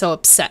being so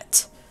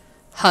upset.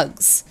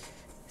 Hugs.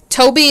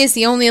 Toby is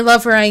the only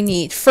lover I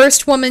need.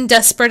 First woman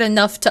desperate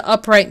enough to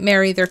upright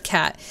marry their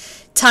cat.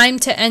 Time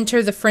to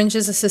enter the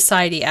fringes of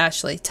society,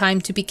 Ashley.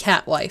 Time to be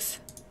cat wife.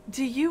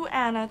 Do you,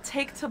 Anna,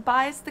 take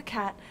Tobias the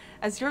cat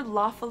as your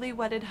lawfully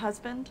wedded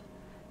husband?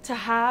 To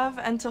have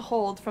and to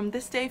hold from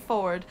this day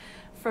forward,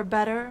 for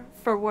better,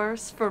 for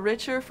worse, for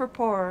richer, for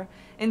poorer,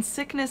 in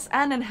sickness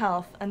and in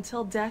health,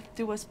 until death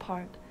do us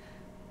part.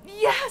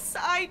 Yes,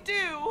 I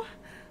do!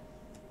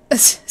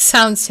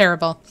 Sounds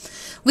terrible.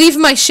 Leave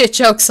my shit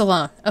jokes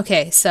alone.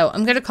 Okay, so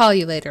I'm gonna call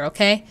you later,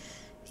 okay?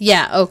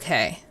 Yeah,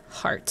 okay.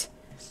 Heart.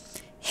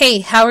 Hey,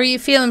 how are you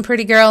feeling,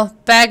 pretty girl?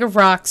 Bag of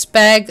rocks.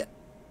 Bag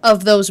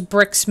of those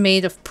bricks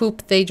made of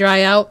poop they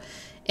dry out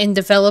in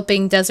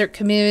developing desert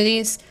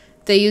communities.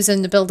 They use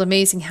them to build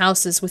amazing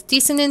houses with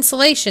decent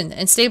insulation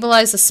and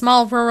stabilize a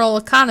small rural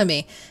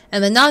economy.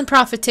 And the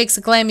nonprofit takes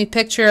a glammy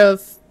picture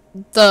of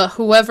the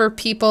whoever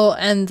people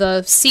and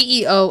the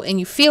CEO, and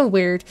you feel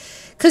weird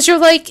because you're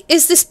like,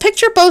 is this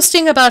picture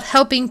boasting about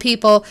helping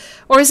people,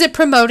 or is it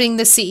promoting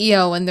the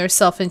CEO and their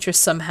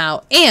self-interest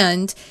somehow?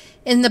 And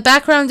in the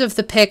background of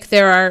the pic,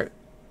 there are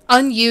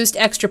unused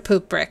extra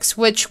poop bricks,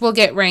 which will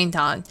get rained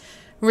on,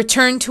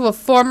 return to a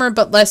former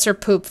but lesser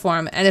poop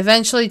form, and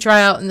eventually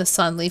dry out in the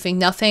sun, leaving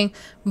nothing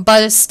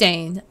but a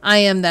stain. I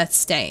am that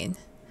stain.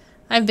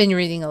 I've been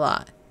reading a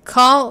lot.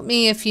 Call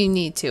me if you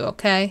need to,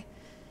 okay?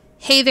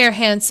 Hey there,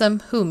 handsome.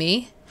 Who,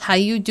 me? How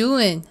you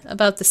doing?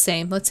 About the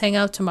same. Let's hang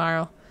out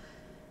tomorrow.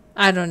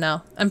 I don't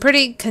know. I'm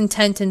pretty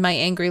content in my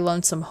angry,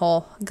 lonesome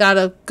hole. Got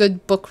a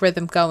good book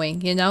rhythm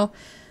going, you know?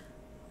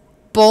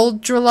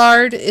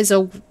 Baudrillard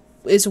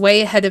is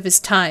way ahead of his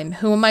time.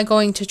 Who am I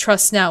going to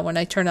trust now when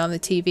I turn on the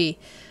TV?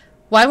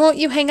 Why won't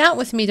you hang out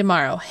with me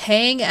tomorrow?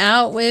 Hang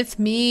out with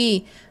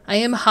me. I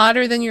am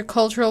hotter than your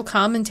cultural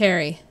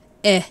commentary.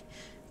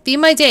 Be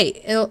my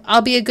date.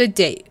 I'll be a good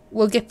date.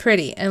 We'll get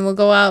pretty and we'll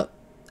go out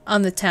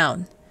on the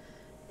town.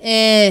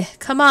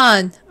 Come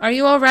on. Are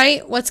you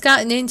alright? What's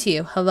gotten into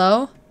you?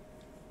 Hello?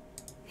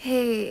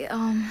 Hey,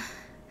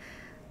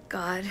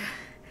 God.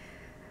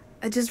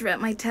 I just read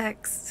my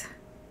text.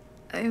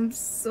 I'm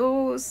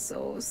so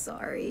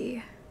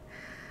sorry.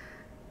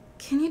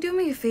 Can you do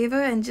me a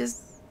favor and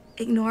just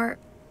ignore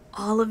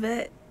all of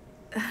it?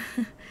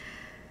 I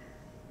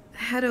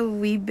had a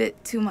wee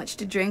bit too much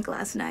to drink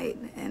last night,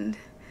 and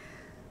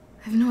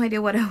I have no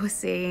idea what I was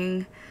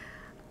saying.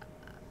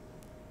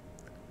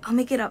 I'll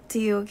make it up to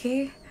you,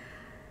 okay?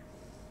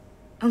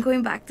 I'm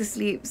going back to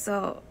sleep,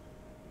 so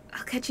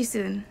I'll catch you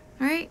soon,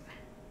 alright?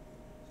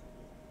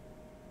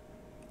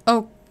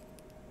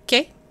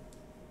 Okay.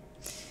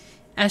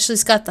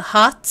 Ashley's got the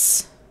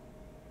hots,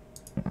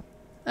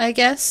 I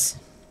guess.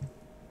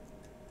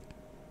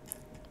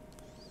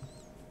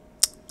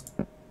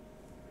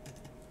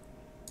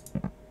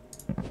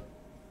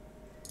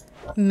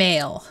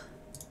 Mail.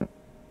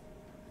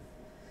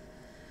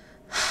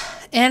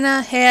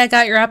 Anna, hey, I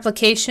got your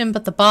application,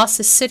 but the boss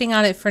is sitting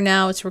on it for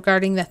now. It's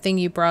regarding that thing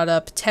you brought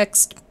up.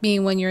 Text me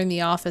when you're in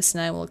the office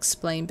and I will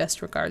explain.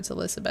 Best regards,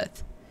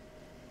 Elizabeth.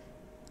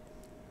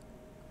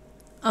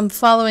 I'm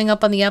following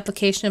up on the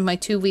application of my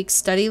 2-week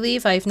study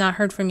leave. I have not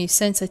heard from you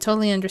since. I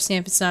totally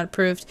understand if it's not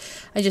approved.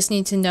 I just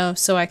need to know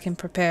so I can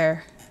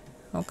prepare.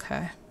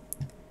 Okay.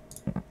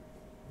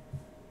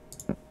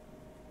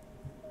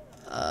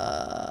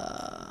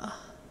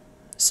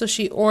 So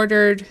she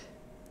ordered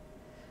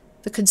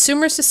The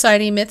Consumer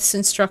Society, Myths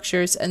and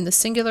Structures, and the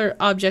Singular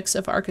Objects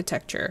of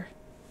Architecture.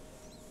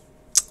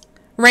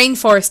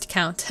 Rainforest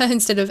account.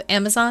 Instead of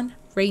Amazon,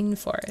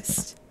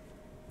 rainforest.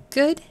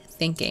 Good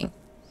thinking.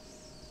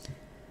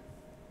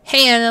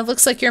 Hey Anna,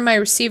 looks like you're my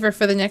receiver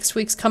for the next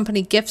week's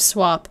company gift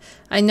swap.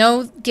 I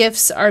know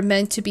gifts are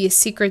meant to be a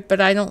secret, but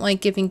I don't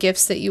like giving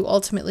gifts that you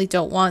ultimately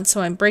don't want,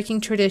 so I'm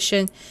breaking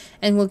tradition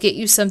and will get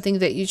you something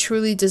that you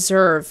truly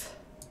deserve.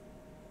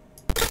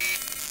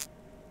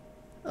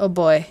 Oh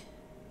boy.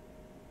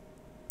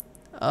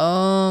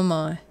 Oh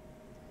my.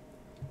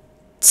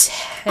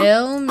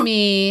 Tell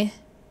me.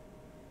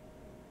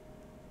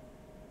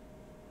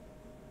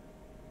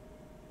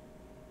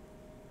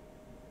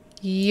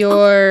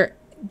 your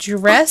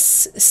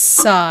dress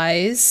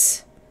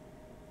size,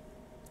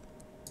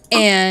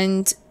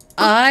 and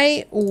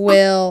I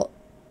will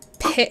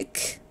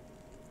pick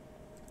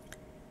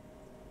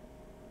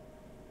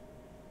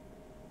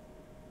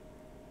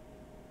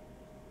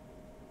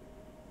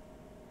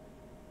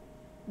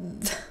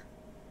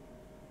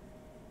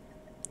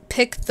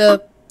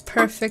the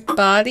perfect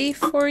body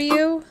for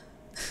you.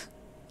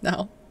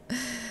 No.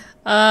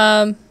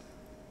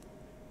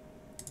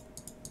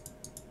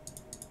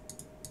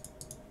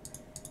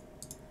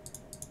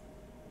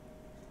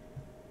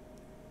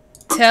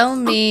 Tell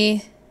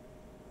me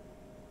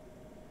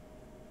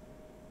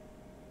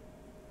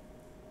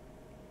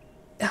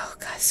oh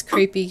god, it's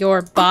creepy.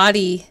 Your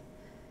body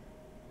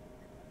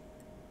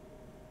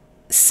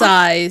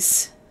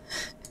size,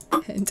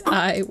 and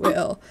I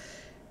will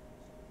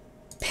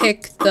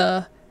pick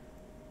the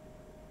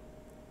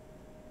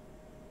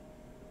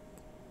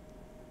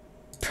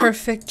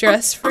perfect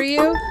dress for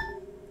you.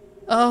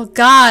 Oh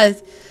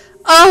god.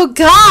 Oh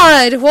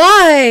god,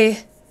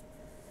 why?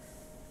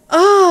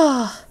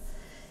 Oh.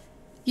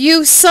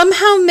 You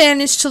somehow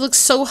managed to look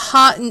so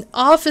hot in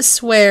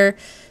office wear,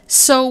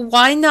 so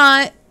why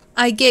not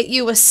I get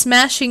you a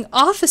smashing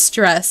office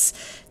dress?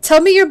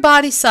 Tell me your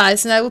body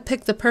size and I will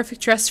pick the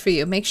perfect dress for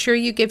you. Make sure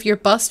you give your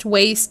bust,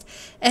 waist,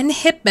 and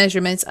hip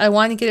measurements. I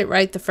want to get it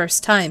right the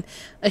first time.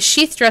 A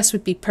sheath dress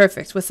would be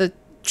perfect with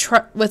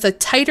a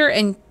tighter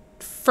and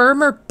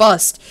firmer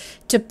bust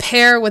to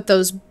pair with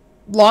those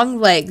long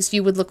legs.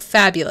 You would look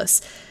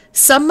fabulous.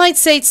 Some might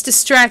say it's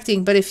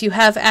distracting, but if you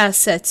have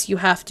assets, you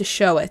have to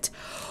show it.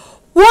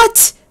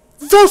 What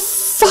the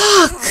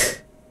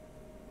fuck?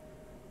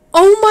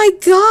 Oh my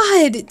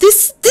god.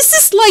 This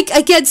is like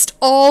against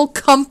all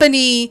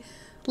company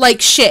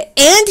like shit.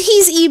 And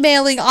he's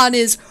emailing on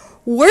his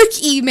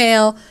work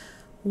email.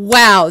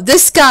 Wow,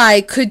 this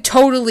guy could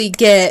totally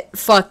get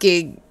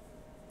fucking...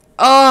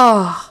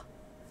 Oh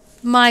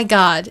my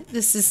god.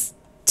 This is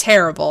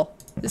terrible.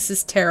 This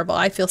is terrible.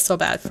 I feel so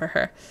bad for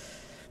her.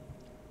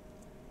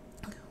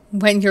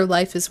 When your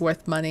life is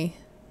worth money.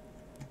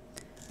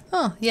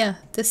 Oh, yeah.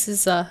 This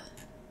is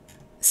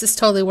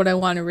totally what I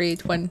want to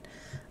read when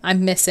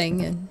I'm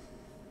missing. And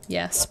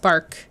yeah,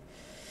 Spark.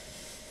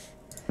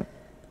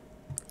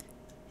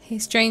 Hey,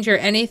 stranger,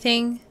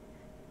 anything?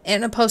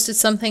 Anna posted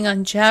something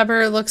on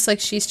Jabber. Looks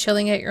like she's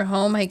chilling at your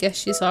home. I guess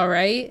she's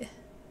alright.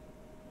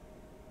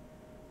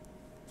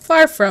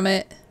 Far from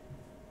it.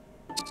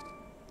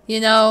 You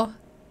know,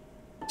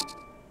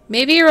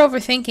 maybe you're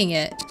overthinking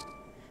it.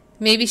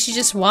 Maybe she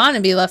just want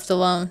to be left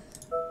alone.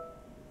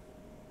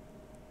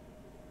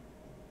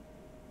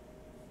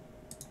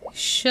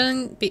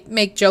 Shouldn't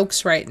make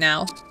jokes right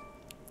now.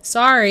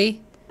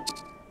 Sorry.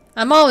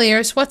 I'm all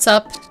ears. What's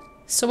up?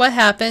 So what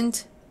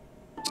happened?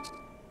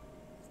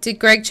 Did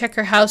Greg check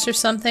her house or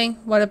something?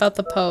 What about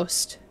the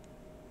post?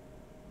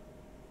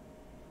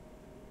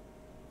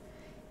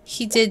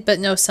 He did, but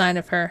no sign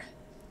of her.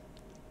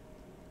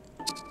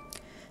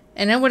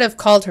 And I would have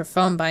called her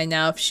phone by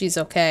now if she's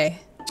okay.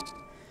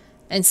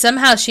 And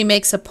somehow she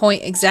makes a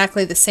point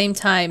exactly the same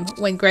time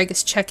when Greg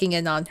is checking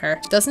in on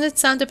her. Doesn't it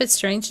sound a bit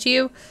strange to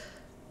you?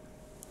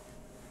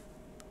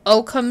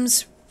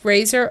 Occam's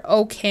razor,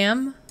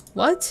 Occam?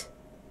 What?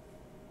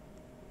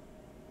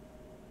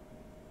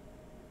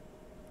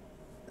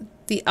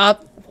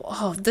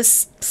 Oh,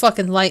 this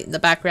fucking light in the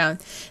background.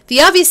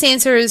 The obvious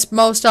answer is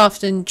most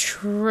often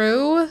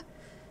true.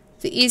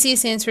 The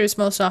easiest answer is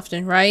most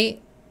often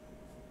right.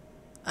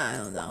 I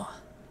don't know.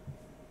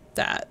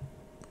 That.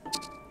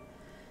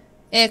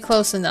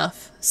 Close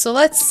enough. So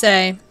let's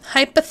say,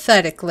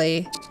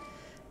 hypothetically,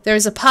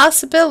 there's a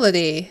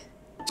possibility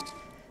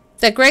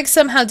that Greg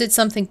somehow did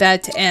something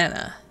bad to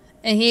Anna,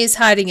 and he is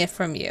hiding it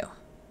from you.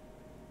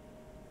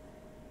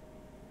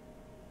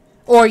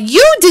 Or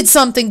you did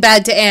something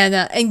bad to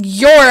Anna, and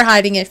you're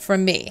hiding it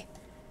from me.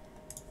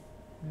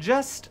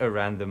 Just a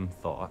random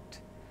thought.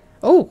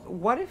 Oh.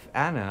 What if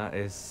Anna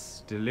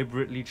is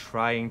deliberately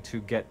trying to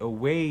get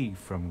away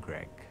from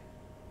Greg?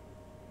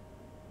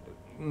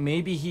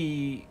 Maybe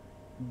he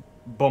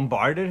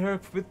bombarded her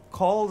with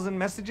calls and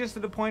messages to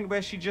the point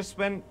where she just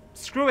went,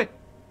 screw it,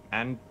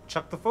 and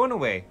chucked the phone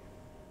away.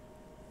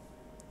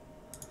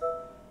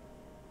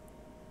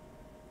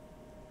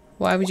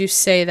 Why would you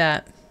say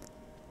that?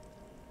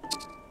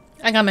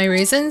 I got my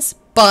reasons,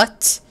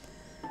 but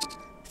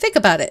think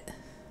about it.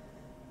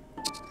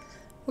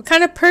 What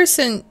kind of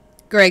person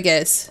Greg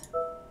is?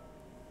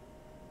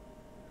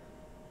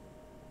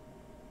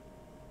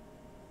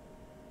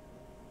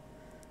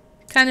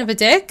 Kind of a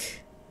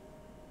dick?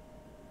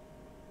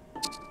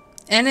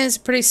 Anna's a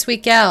pretty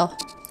sweet gal.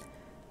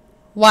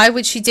 Why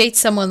would she date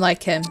someone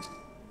like him?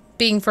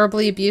 Being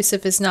verbally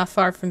abusive is not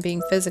far from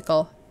being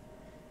physical.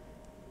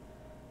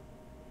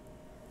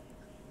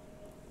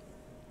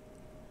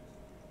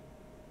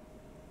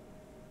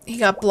 He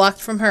got blocked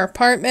from her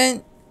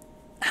apartment.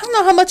 I don't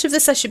know how much of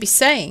this I should be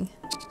saying.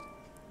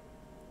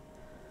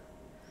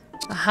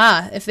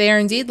 Aha, if they are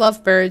indeed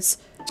lovebirds,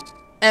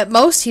 at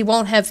most he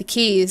won't have the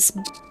keys,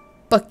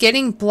 But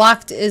getting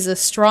blocked is a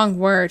strong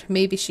word.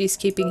 Maybe she's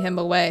keeping him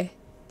away.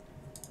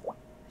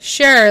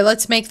 Sure,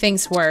 let's make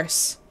things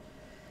worse.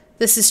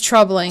 This is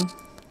troubling.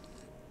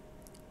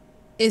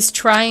 Is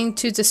trying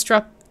to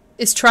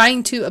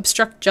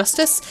obstruct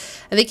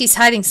justice? I think he's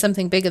hiding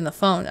something big in the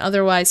phone.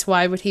 Otherwise,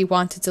 why would he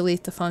want to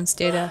delete the phone's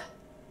data?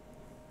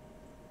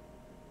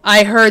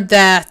 I heard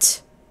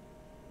that.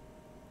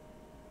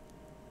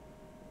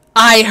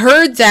 I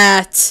heard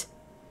that.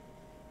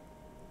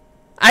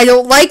 I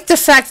don't like the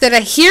fact that I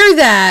hear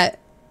that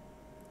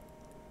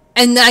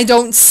and I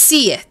don't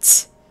see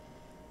it.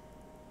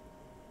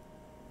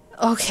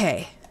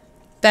 Okay.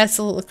 That's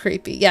a little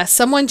creepy. Yeah,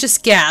 someone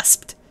just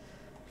gasped.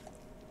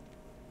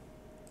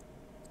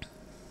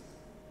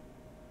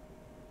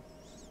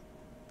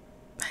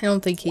 I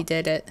don't think he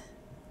did it.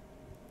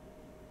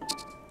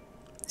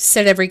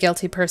 Said every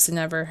guilty person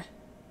ever.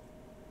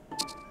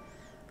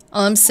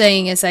 All I'm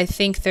saying is I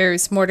think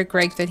there's more to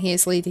Greg than he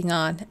is leading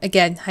on.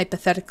 Again,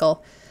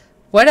 hypothetical.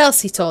 What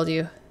else he told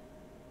you?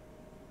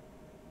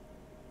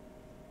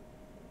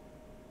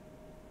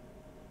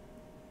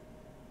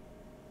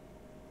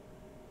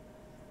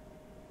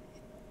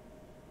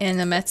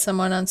 Anna met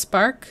someone on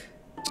Spark?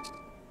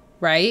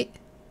 Right?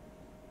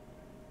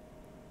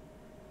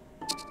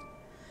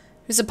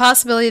 There's a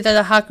possibility that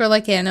a hot girl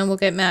like Anna will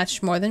get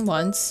matched more than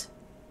once.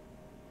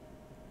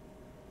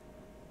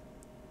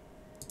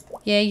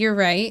 Yeah, you're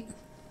right.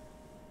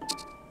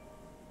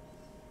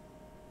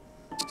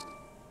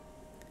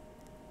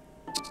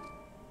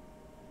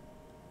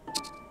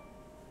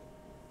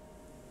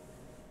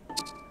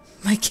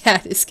 My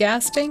cat is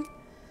gasping.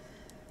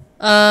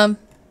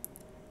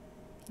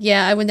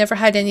 Yeah, I would never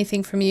hide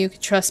anything from you. You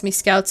could trust me,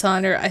 Scout's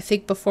honor. I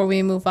think before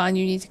we move on,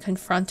 you need to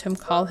confront him,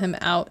 call him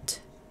out.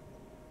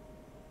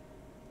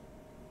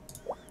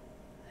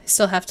 I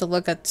still have to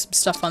look at some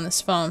stuff on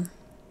this phone.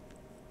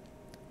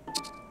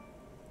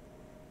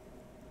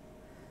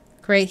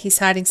 Great, he's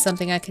hiding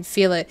something. I can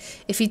feel it.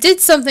 If he did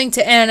something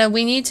to Anna,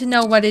 we need to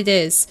know what it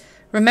is.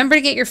 Remember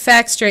to get your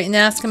facts straight and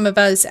ask him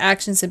about his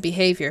actions and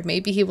behavior.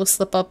 Maybe he will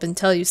slip up and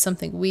tell you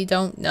something we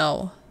don't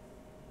know.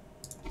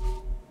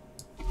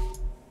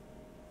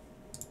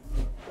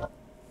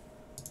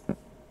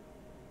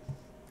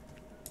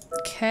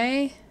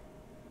 Okay.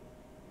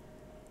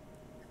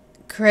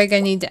 Craig, I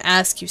need to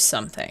ask you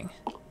something.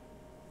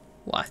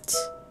 What?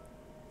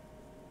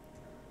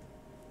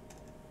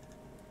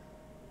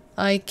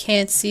 I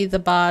can't see the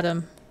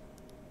bottom.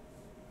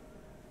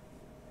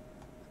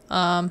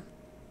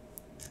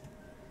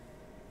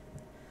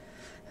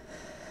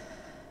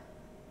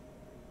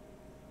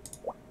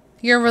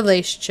 Your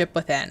relationship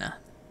with Anna.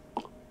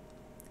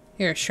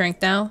 You're a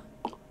shrink now?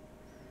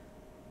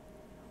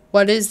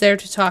 What is there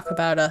to talk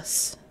about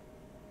us?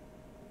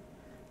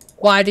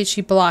 Why did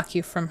she block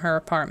you from her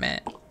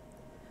apartment?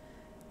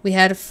 We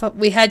had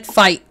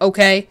fight,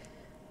 okay?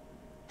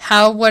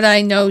 How would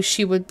I know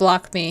she would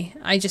block me?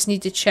 I just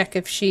need to check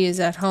if she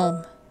is at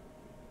home.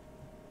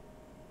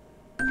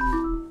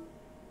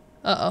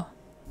 Uh-oh.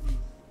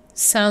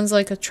 Sounds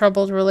like a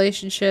troubled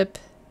relationship.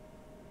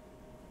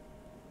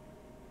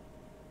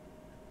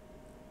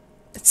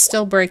 It's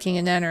still breaking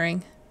and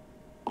entering.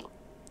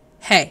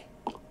 Hey,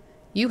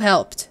 you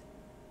helped.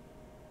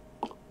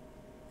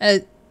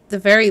 At the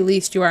very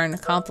least, you are an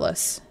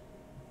accomplice.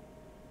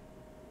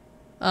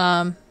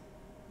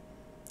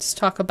 Let's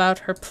talk about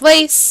her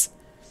place.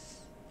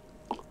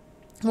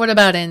 What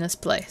about Anna's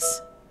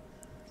place?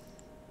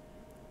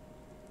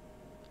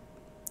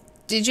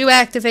 Did you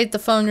activate the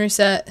phone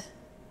reset?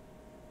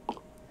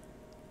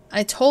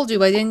 I told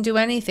you I didn't do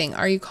anything.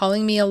 Are you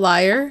calling me a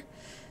liar?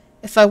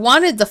 If I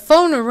wanted the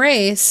phone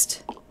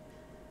erased,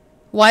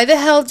 why the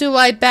hell do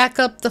I back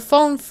up the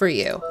phone for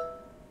you?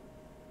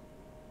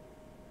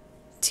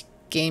 To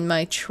gain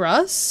my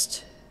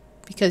trust?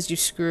 Because you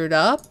screwed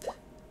up?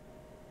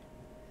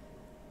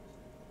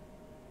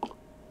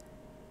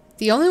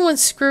 The only one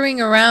screwing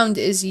around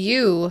is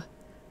you.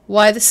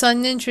 Why the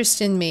sudden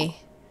interest in me?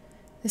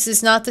 This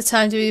is not the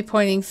time to be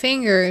pointing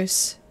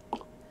fingers.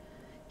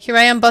 Here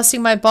I am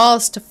busting my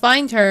balls to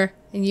find her,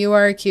 and you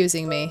are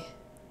accusing me.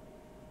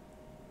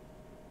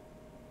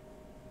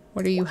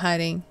 What are you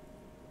hiding?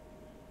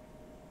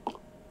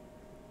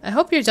 I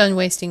hope you're done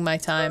wasting my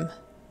time.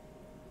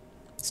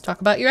 Let's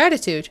talk about your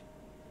attitude.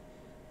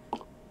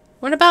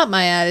 What about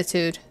my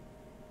attitude?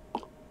 I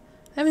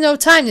have no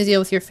time to deal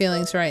with your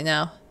feelings right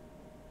now.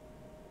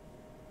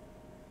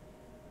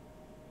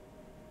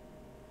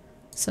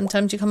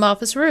 Sometimes you come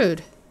off as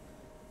rude.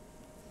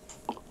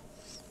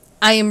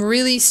 I am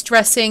really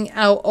stressing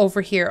out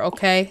over here,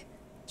 okay?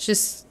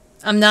 Just,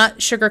 I'm not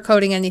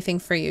sugarcoating anything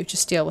for you.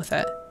 Just deal with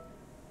it.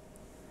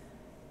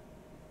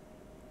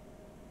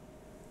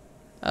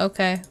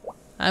 Okay.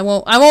 I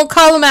won't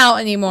call him out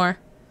anymore.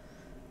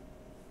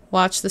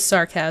 Watch the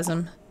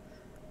sarcasm.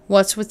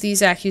 What's with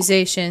these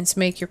accusations?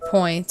 Make your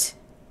point.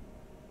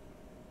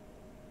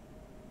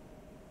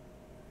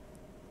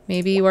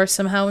 Maybe you are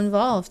somehow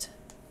involved.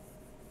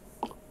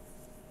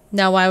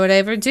 Now, why would I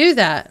ever do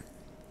that?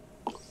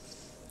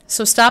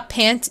 So stop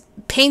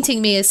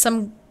painting me as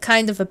some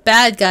kind of a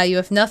bad guy. You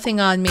have nothing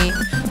on me.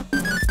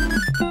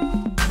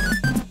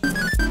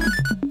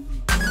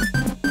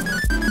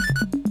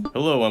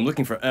 Hello, I'm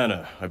looking for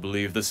Anna. I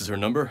believe this is her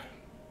number.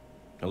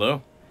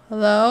 Hello?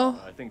 Hello?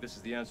 I think this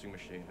is the answering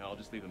machine. I'll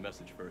just leave a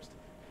message first.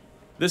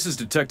 This is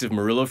Detective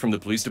Murillo from the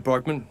police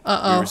department.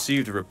 Uh-oh. We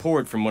received a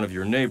report from one of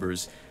your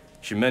neighbors.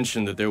 She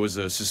mentioned that there was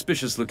a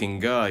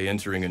suspicious-looking guy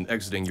entering and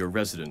exiting your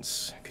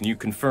residence. Can you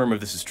confirm if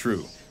this is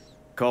true?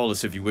 Call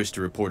us if you wish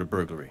to report a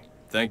burglary.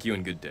 Thank you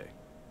and good day.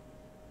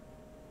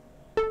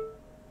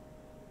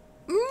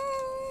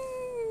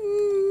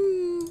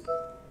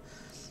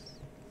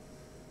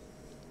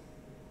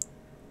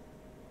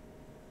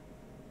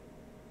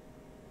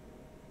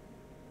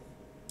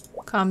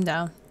 Calm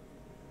down.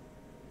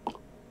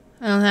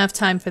 I don't have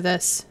time for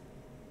this.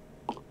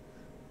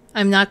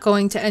 I'm not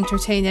going to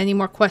entertain any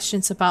more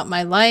questions about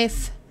my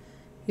life.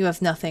 You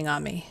have nothing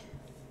on me.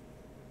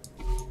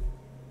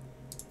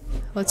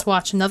 Let's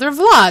watch another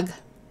vlog.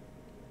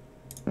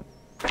 Oh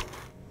my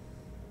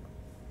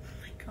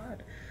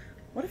god.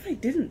 What if I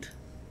didn't?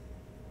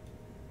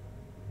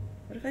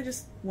 What if I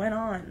just went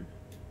on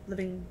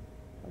living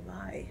a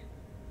lie?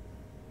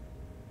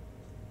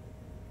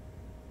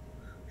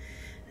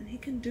 And he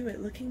can do it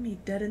looking me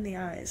dead in the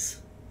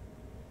eyes.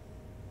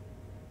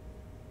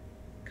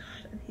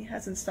 God, and he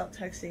hasn't stopped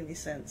texting me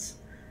since.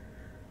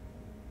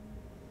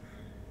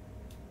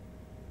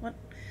 What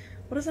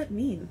does that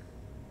mean?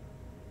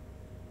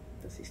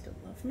 Does he still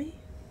love me?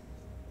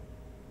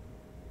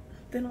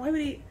 Then why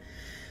would he...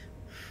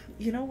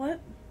 You know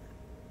what?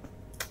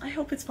 I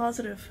hope it's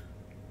positive.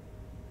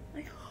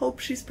 I hope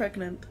she's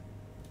pregnant.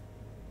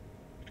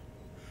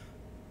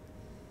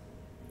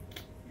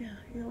 Yeah,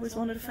 he always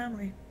wanted a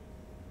family.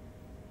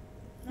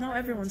 Now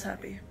everyone's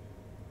happy.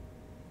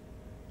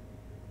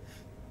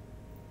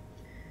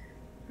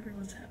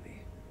 Everyone's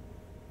happy.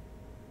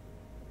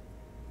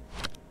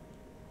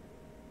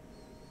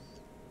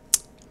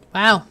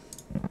 Wow.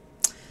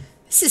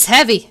 This is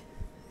heavy.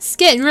 This is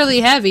getting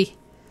really heavy.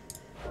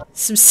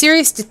 Some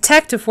serious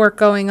detective work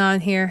going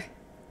on here.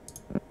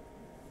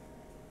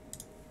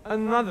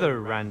 Another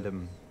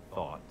random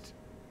thought.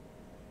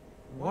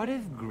 What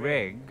if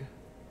Greg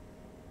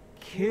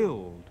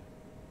killed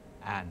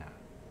Anna?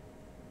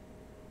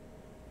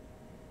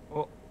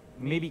 Well,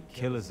 maybe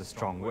kill is a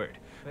strong word,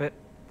 but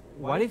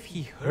what if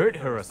he hurt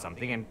her or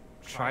something and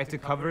tried to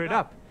cover it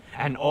up,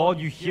 and all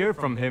you hear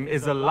from him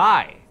is a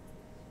lie?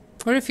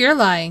 What if you're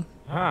lying?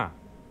 Huh.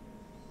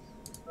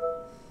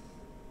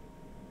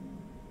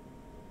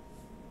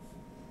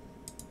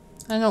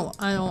 I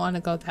don't want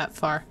to go that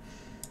far.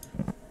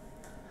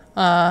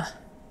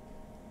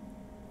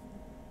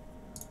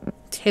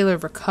 Taylor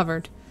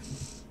recovered.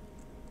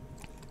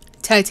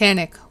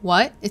 Titanic.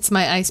 What? It's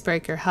my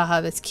icebreaker.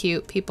 Haha, that's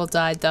cute. People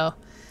died, though.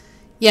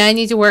 Yeah, I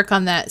need to work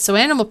on that. So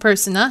animal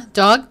person, huh?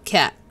 Dog?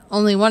 Cat.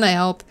 Only one, I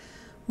hope.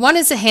 One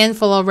is a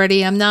handful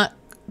already. I'm not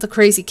the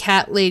crazy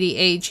cat lady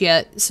age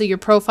yet. So your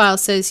profile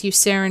says you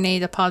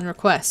serenade upon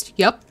request.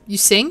 Yup. You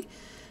sing?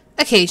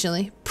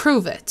 Occasionally.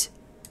 Prove it.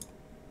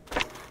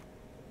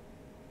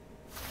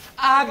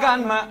 I got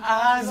my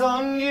eyes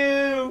on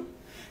you.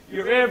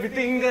 You're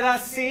everything that I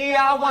see.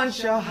 I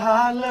want your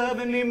heart, love,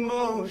 and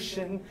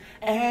emotion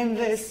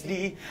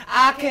endlessly.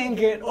 I can't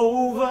get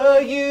over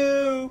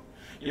you.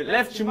 You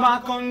left your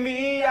mark on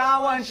me. I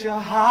want your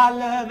heart,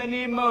 love, and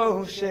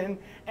emotion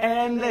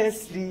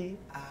endlessly.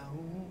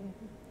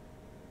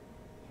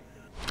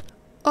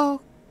 Okay.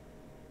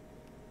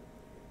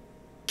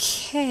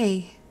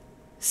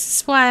 This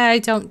is why I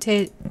don't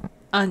date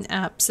on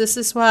apps. This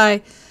is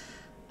why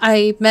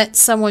I met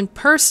someone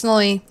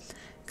personally,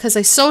 because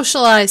I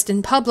socialized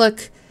in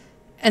public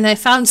and I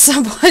found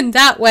someone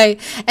that way,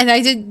 and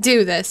I didn't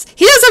do this.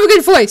 He does have a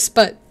good voice,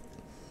 but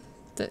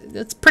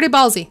that's pretty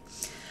ballsy.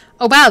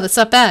 Oh wow, that's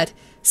not bad.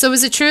 So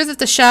is it true that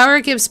the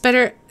shower gives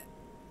better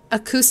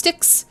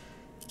acoustics?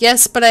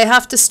 Yes, but I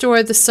have to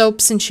store the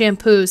soaps and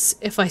shampoos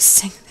if I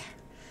sing there.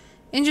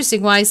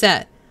 Interesting, why is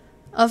that?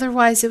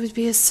 Otherwise it would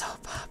be a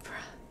soap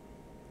opera.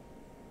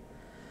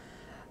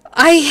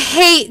 I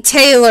hate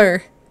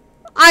Taylor.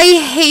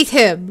 I hate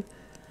him.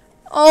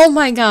 Oh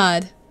my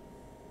god.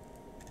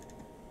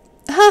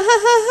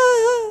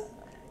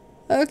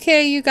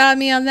 Okay, you got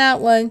me on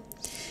that one.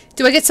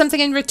 Do I get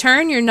something in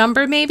return? Your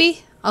number,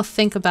 maybe? I'll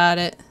think about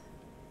it.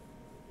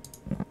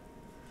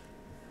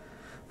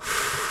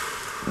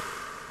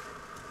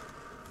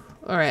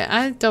 Alright,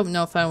 I don't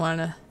know if I want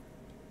to...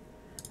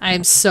 I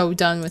am so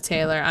done with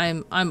Taylor.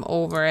 I'm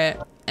over it.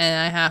 And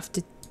I have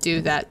to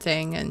do that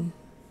thing, and...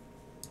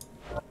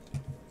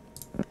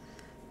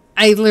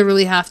 I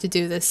literally have to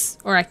do this,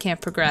 or I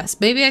can't progress.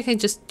 Maybe I can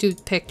just do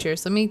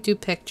pictures. Let me do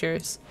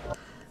pictures.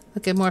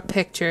 Look at more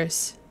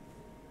pictures.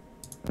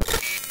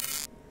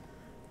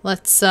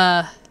 Let's,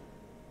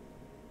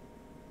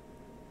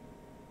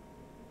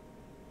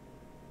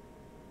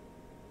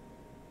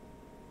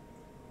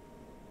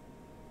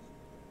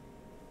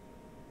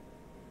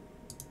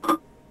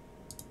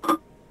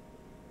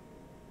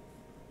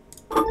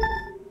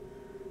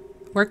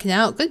 working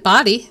out. Good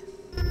body.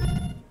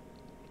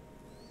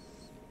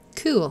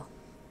 Cool.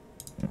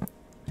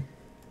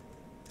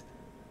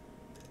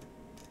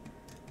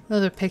 What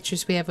other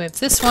pictures we have? We have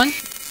this one.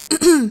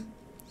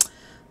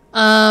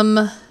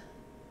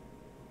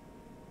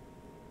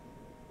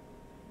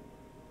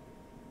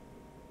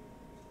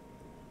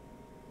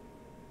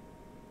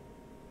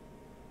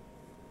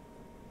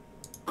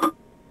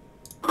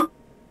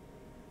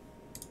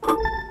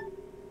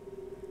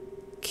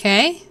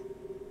 Okay.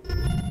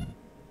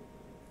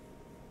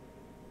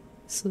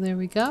 So there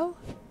we go.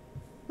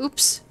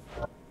 Oops.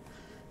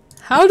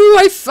 How do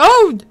I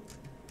phone?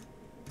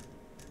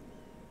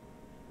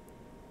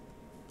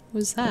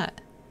 What's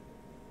that?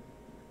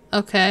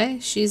 Okay,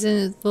 she's in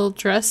a little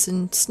dress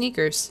and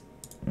sneakers.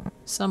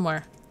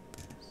 Somewhere.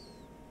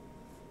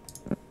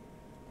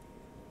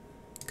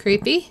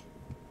 Creepy.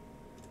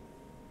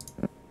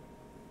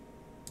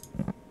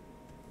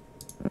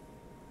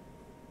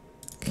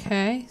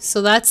 Okay,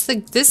 so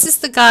this is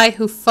the guy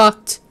who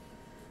fucked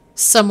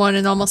someone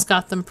and almost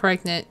got them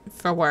pregnant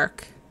for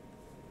work.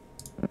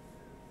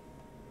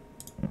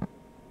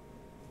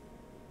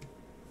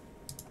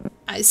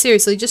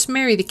 Seriously, just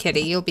marry the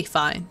kitty, you'll be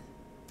fine.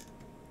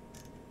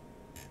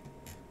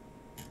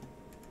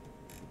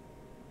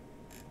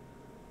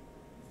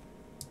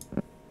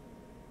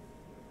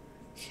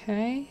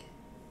 Okay.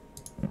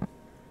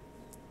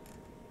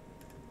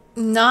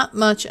 Not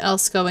much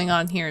else going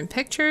on here in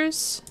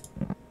pictures.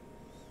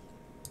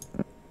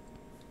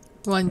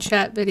 One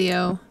chat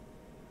video.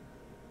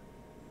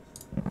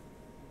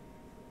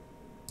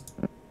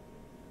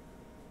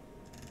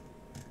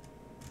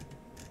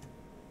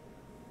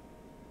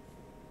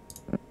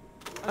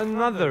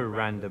 Another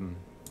random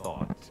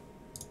thought.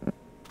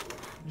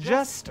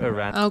 Just a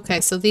random...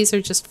 Okay, so these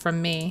are just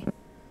from me.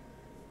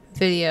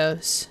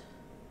 Videos.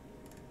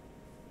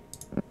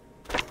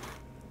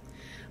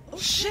 Oh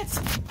shit!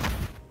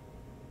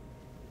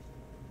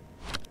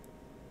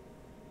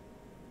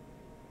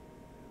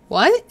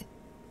 What?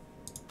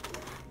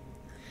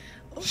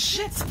 Oh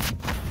shit!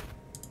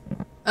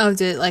 Oh,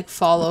 did it like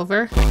fall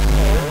over?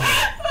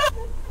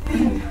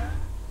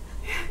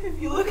 If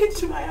you look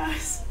into my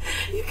eyes,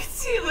 you can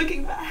see it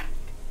looking back.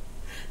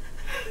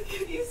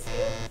 Can you see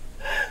it?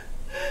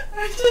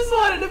 I just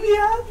wanted to be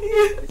happy.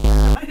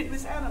 My name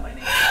is Anna. I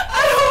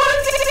don't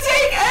want to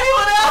take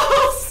anyone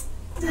else.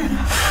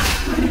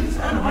 My name is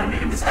Anna. My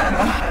name is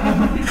Anna.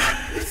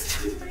 It's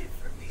too late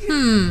for me.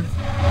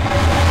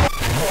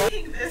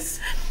 Taking this.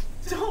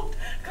 Don't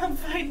come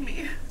find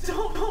me.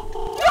 Don't.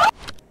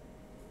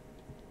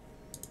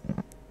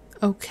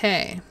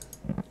 Okay.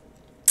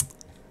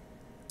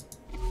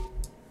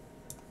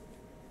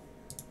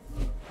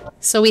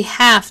 So we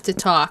have to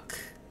talk.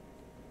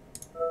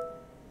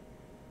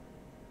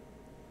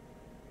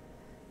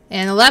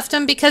 Anna left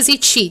him because he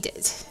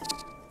cheated.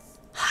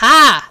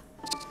 Ha!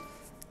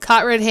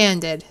 Caught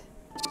red-handed.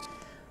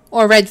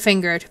 Or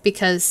red-fingered,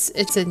 because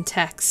it's in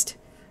text.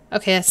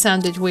 Okay, that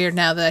sounded weird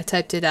now that I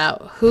typed it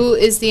out. Who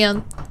is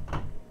the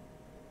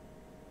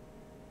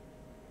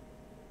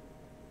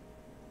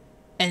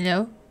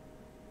Hello?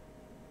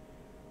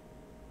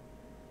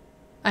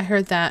 I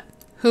heard that.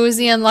 Who is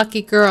the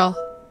unlucky girl?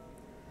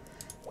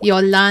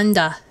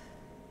 Yolanda.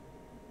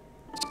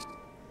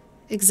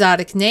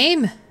 Exotic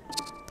name?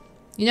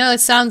 You know, it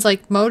sounds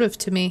like motive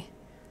to me.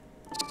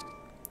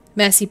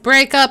 Messy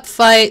breakup,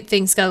 fight,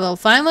 things got a little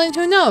violent,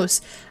 who knows?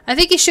 I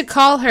think you should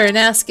call her and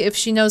ask if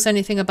she knows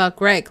anything about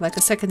Greg, like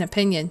a second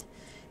opinion.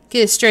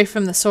 Get it straight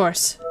from the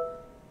source.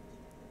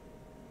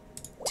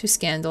 Too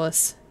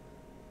scandalous.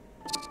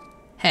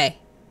 Hey.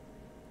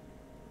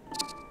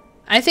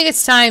 I think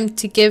it's time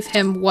to give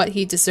him what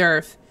he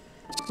deserves.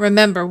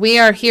 Remember, we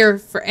are here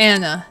for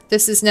Anna.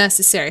 This is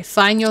necessary.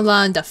 Find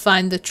Yolanda.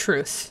 Find the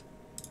truth.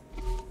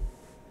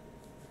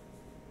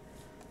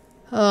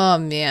 Oh,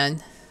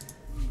 man.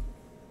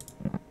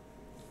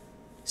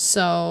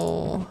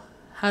 So,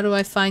 how do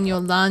I find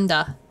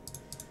Yolanda?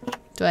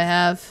 Do I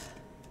have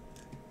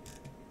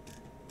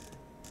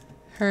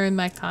her in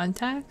my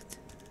contact?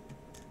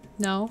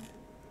 No.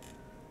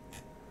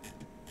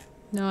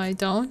 No, I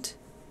don't.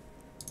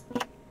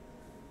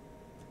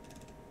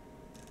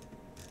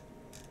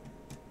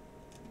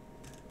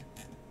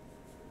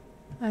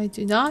 I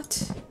do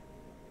not.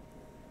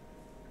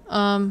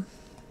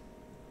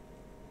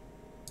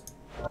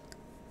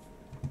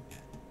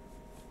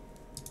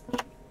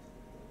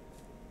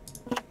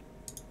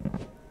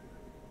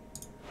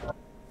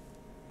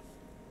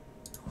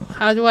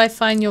 How do I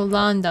find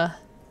Yolanda?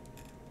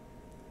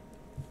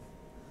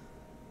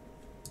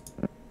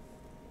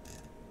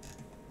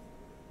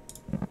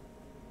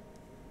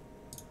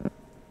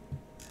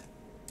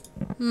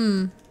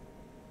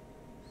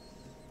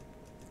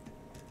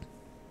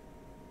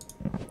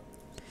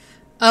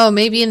 Oh,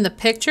 maybe in the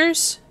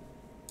pictures?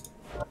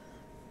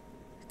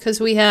 Because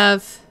we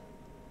have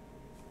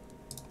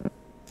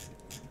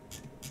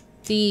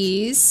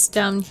these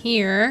down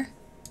here.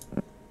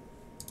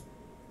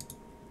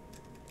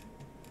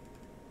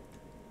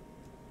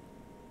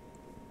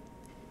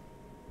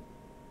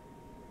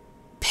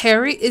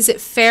 Is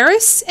it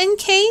Ferris and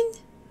Kane?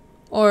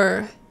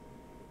 Or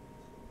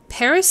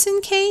Paris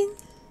and Kane?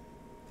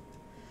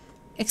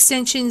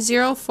 Extension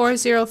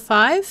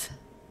 0405.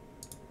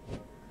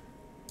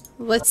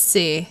 Let's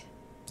see.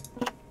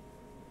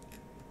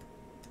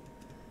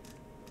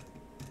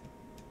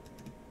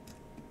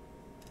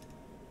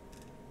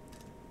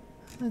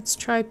 Let's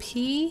try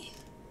P.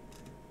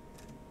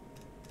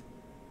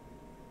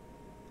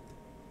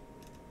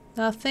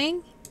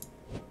 Nothing.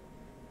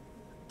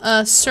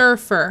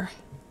 Surfer.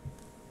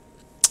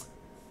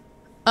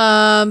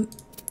 Oh,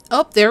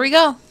 there we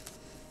go.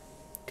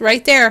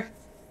 Right there.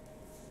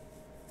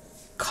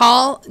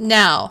 Call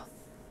now.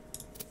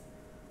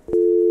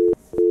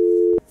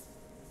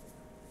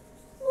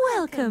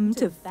 Welcome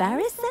to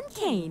Faris and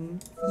Kane,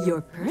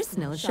 your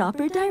personal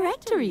shopper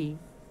directory.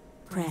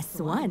 Press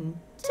 1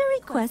 to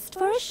request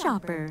for a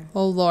shopper.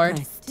 Oh, Lord.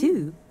 Press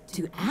 2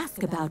 to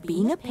ask about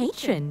being a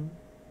patron.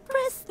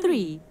 Press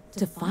 3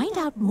 to find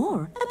out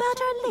more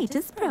about our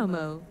latest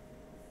promo.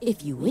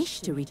 If you wish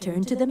to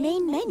return to the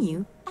main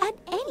menu at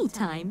any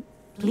time,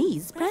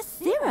 please press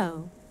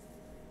 0.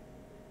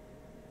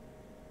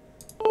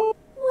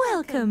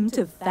 Welcome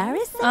to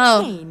Faris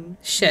and Kane,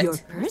 shit. your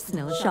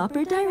personal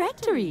shopper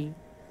directory.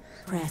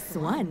 Press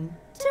 1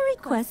 to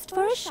request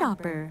for a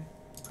shopper.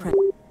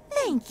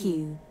 Thank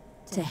you.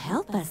 To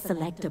help us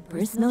select a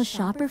personal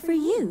shopper for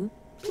you,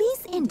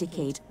 please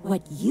indicate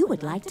what you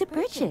would like to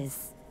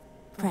purchase.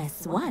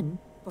 Press 1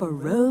 for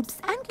robes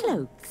and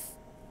cloaks.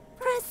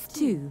 Press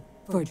 2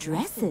 for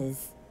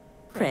dresses.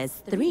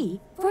 Press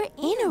 3 for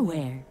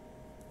innerwear.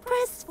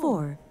 Press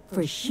 4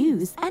 for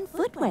shoes and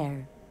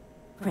footwear.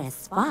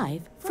 Press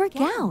 5 for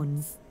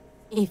gowns.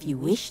 If you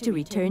wish to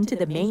return to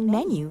the main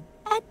menu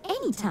at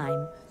any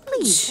time,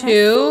 please press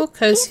 2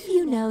 if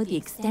you know the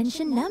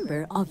extension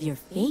number of your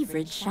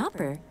favorite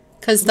shopper.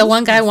 Because the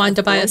one guy wanted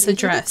to buy us a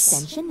dress.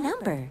 Extension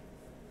number.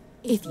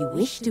 If you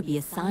wish to be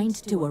assigned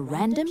to a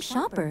random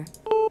shopper,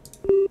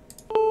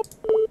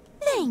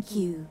 thank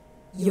you.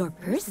 Your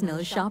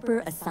personal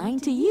shopper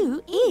assigned to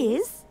you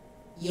is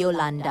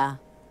Yolanda.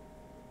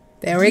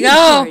 There we Due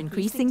go. to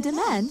increasing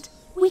demand,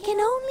 we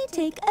can only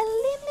take a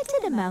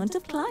limited amount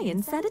of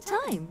clients at a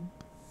time.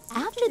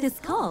 After this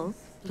call,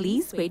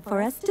 please wait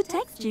for us to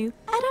text you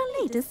at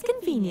our latest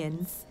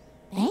convenience.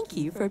 Thank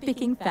you for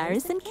picking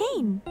Faris and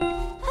Kane.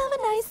 Have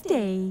a nice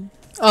day.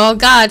 Oh,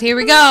 God. Here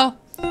we go.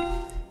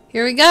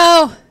 Here we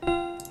go.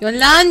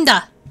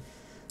 Yolanda.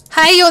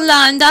 Hi,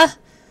 Yolanda.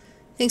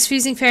 Thanks for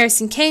using Faris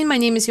and Kane. My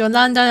name is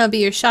Yolanda, and I'll be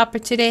your shopper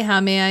today.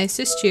 How may I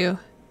assist you?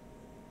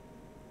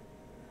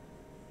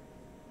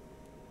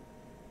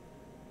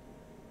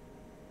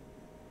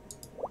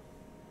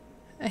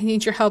 I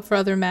need your help for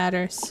other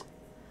matters.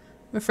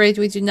 I'm afraid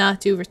we do not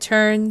do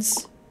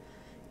returns.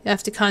 You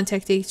have to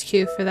contact HQ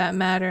for that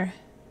matter.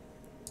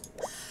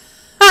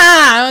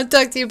 I want to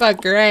talk to you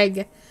about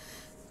Greg.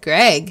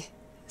 Greg?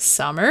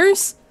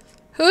 Summers?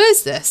 Who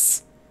is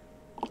this?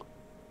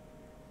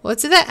 What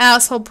did that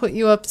asshole put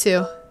you up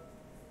to?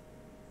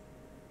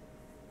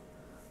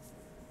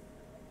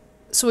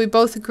 So we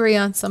both agree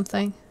on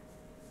something.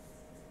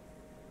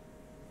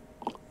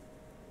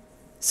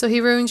 So he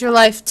ruined your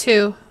life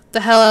too.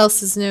 The hell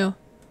else is new?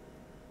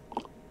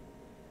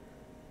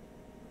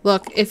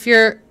 Look, if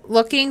you're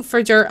looking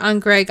for dirt on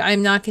Greg,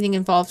 I'm not getting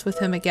involved with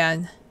him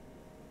again.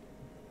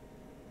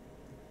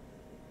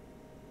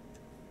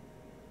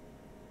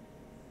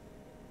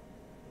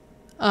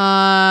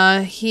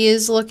 He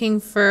is looking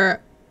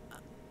for...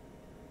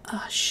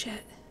 Oh,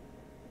 shit.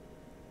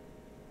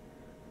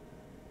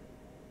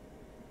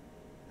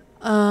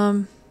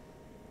 Well,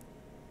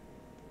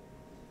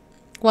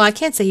 I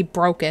can't say he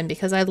broke in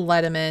because I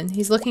let him in.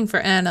 He's looking for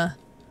Anna.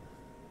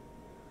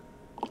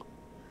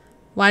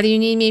 Why do you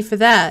need me for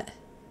that?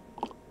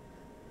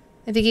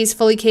 I think he's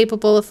fully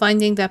capable of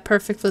finding that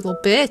perfect little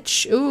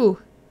bitch. Ooh.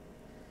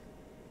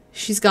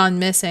 She's gone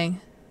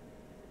missing.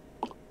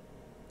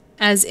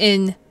 As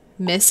in,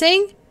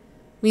 missing?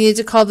 We need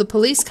to call the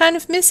police kind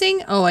of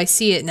missing? Oh, I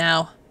see it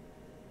now.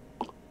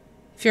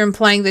 If you're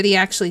implying that he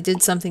actually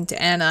did something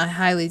to Anna, I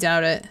highly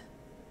doubt it.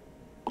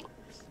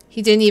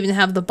 He didn't even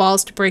have the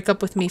balls to break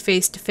up with me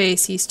face to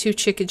face. He's too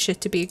chicken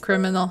shit to be a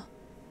criminal.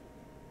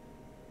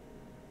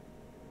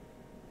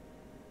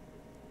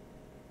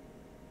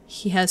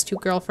 He has 2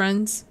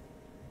 girlfriends.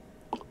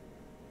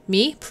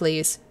 Me?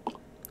 Please.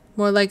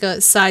 More like a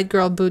side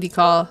girl booty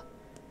call.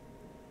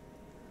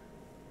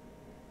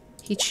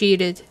 He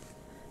cheated.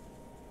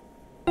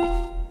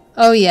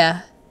 Oh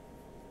yeah.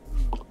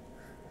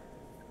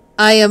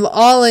 I am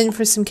all in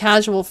for some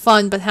casual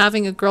fun, but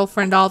having a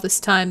girlfriend all this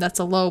time, that's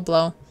a low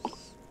blow.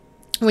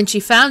 When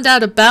she found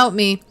out about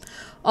me,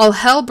 all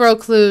hell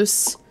broke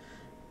loose,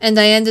 and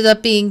I ended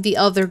up being the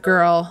other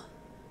girl.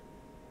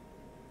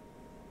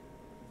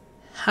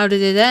 How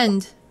did it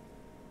end?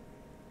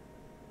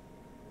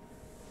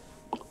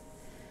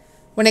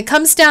 When it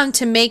comes down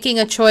to making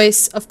a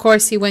choice, of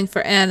course he went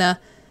for Anna,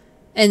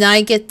 and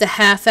I get the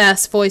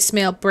half-ass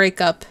voicemail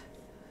breakup.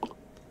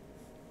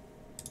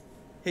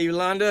 Hey,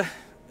 Yolanda.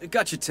 I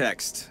got your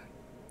text.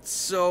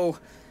 So,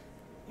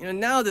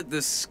 now that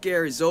the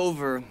scare is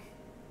over,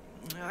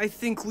 I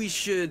think we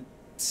should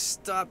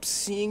stop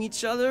seeing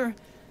each other.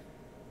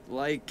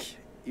 Like,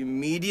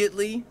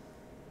 immediately?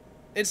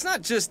 It's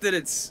not just that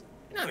it's...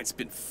 it's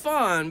been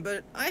fun,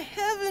 but I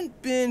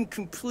haven't been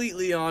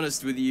completely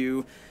honest with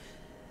you.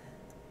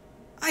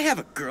 I have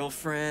a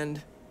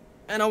girlfriend,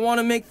 and I want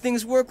to make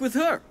things work with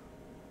her.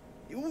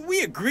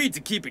 We agreed to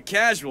keep it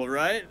casual,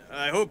 right?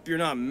 I hope you're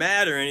not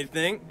mad or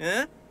anything,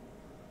 huh?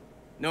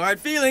 No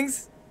hard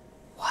feelings.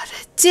 What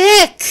a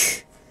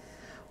dick!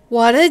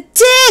 What a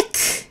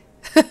dick!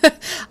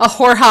 A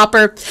whore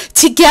hopper.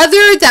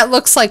 Together, that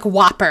looks like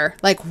whopper.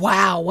 Like,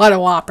 wow, what a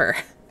whopper.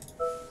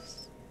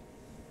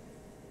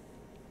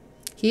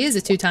 He is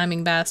a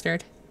two-timing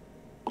bastard.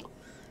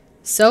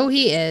 So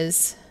he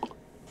is.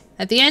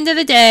 At the end of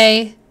the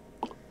day,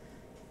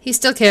 he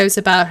still cares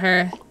about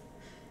her.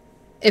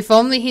 If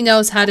only he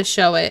knows how to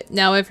show it.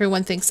 Now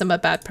everyone thinks I'm a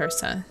bad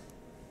person.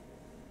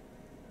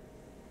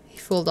 He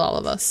fooled all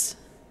of us.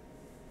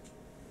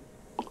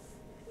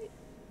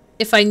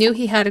 If I knew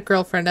he had a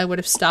girlfriend, I would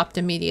have stopped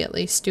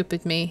immediately.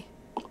 Stupid me.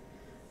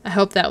 I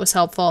hope that was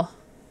helpful.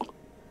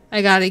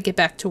 I gotta get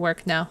back to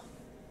work now.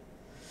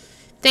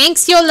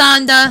 Thanks,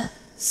 Yolanda.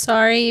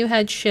 Sorry you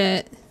had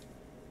shit.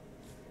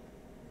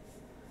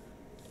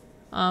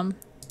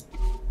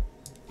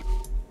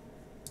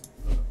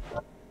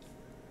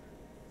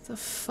 The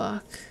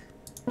fuck?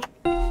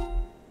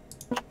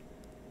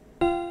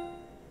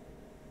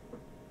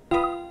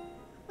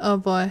 Oh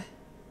boy.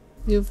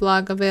 New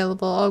vlog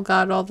available. Oh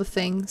god, all the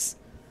things.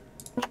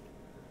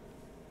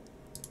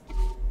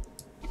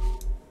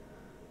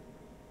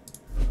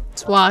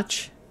 Let's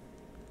watch.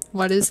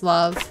 What is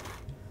love?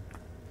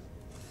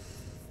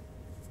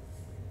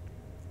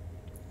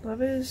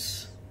 Love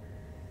is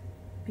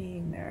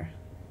being there.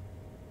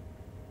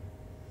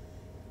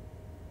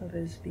 Love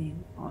is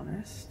being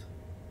honest.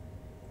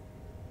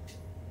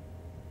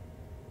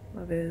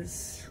 Love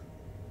is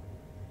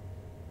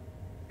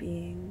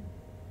being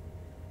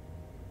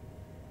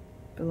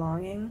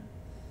belonging.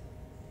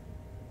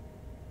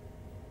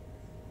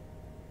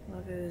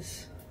 Love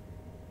is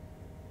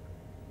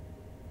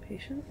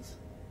patience.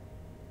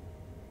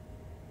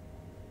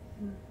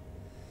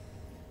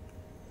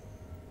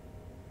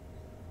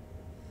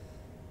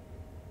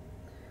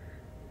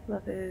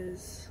 Love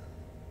is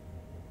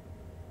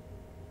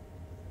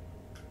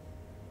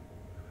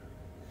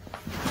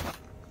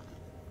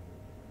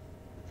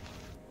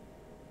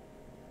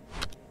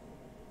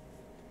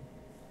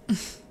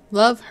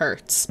Love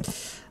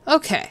hurts.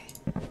 Okay.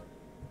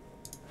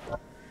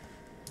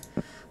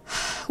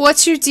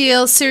 What's your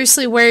deal?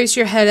 Seriously, where's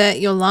your head at?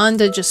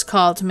 Yolanda just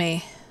called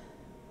me.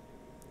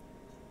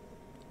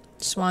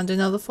 Just wanted to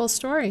know the full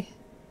story.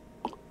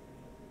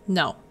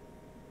 No.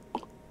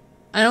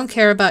 I don't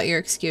care about your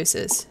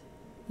excuses.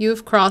 You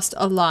have crossed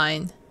a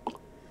line.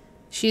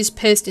 She's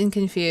pissed and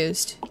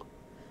confused.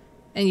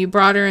 And you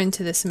brought her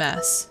into this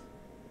mess.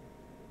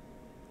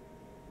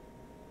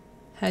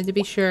 Had to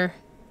be sure.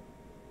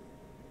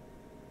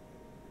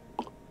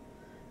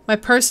 My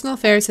personal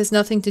affairs has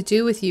nothing to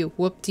do with you.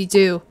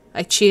 Whoop-de-doo.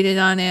 I cheated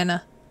on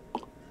Anna.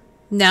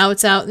 Now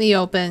it's out in the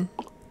open.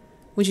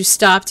 Would you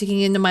stop digging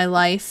into my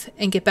life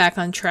and get back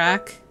on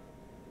track?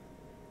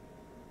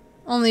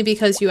 Only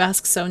because you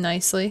ask so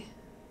nicely.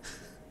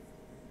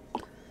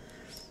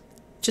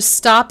 Just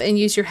stop and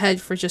use your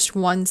head for just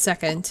 1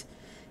 second.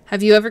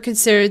 Have you ever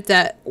considered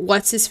that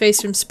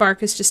what's-his-face from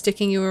Spark is just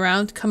sticking you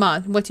around? Come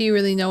on, what do you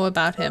really know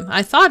about him?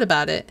 I thought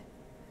about it.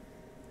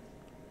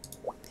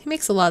 He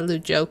makes a lot of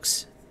lewd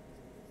jokes.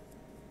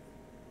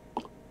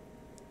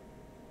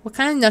 What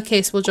kind of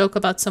nutcase will joke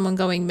about someone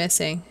going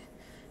missing?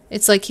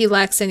 It's like he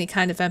lacks any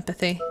kind of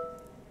empathy.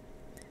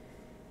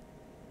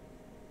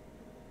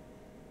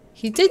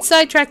 He did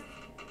sidetrack...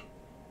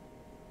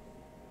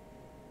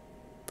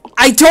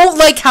 I don't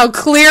like how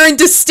clear and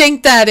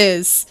distinct that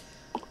is.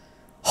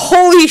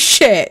 Holy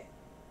shit.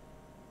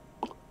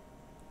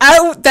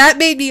 That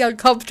made me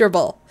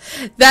uncomfortable.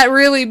 That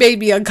really made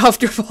me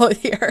uncomfortable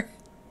here.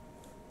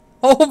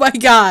 Oh my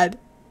god.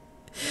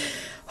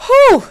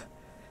 Whew.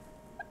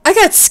 I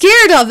got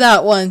scared on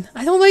that one.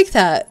 I don't like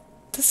that.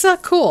 That's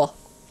not cool.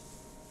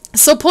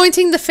 So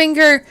pointing the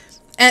finger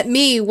at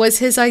me was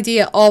his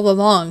idea all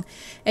along.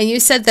 And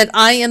you said that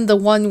I am the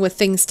one with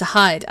things to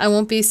hide. I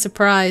won't be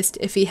surprised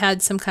if he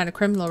had some kind of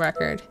criminal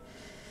record.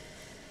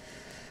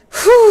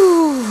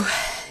 Whew.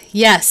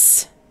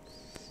 Yes.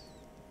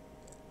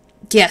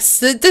 Yes,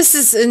 this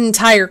is an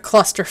entire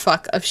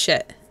clusterfuck of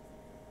shit.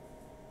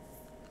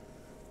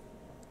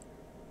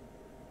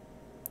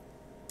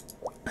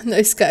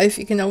 Nice guy if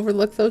you can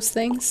overlook those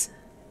things.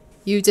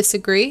 You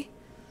disagree?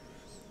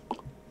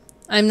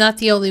 I'm not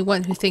the only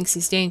one who thinks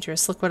he's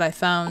dangerous. Look what I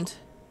found.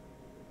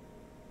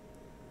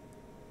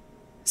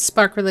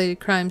 Spark-related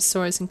crimes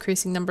soars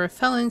increasing number of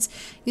felons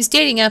use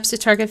dating apps to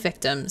target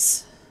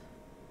victims.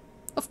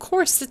 Of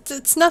course,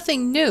 it's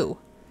nothing new.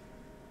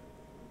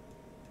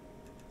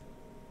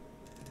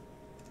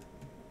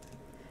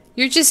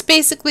 You're just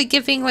basically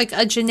giving like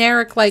a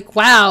generic like,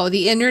 wow,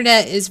 the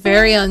internet is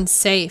very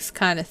unsafe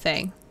kind of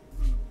thing.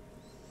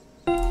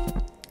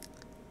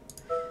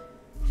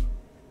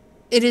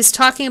 It is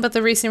talking about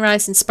the recent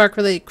rise in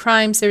spark-related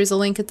crimes. There is a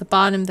link at the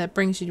bottom that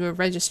brings you to a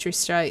registry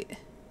site.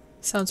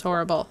 Sounds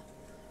horrible.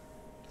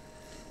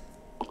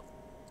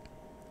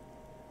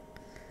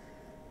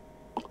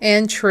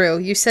 And true.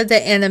 You said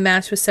that Anna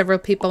matched with several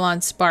people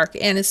on Spark.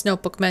 Anna's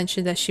notebook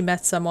mentioned that she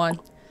met someone.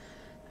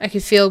 I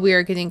could feel we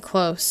are getting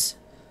close.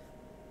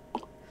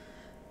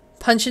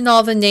 Punch in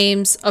all the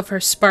names of her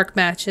Spark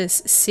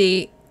matches.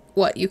 See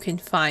what you can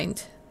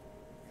find.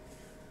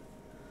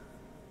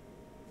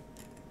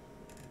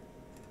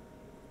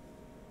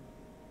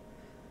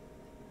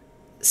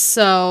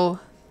 So...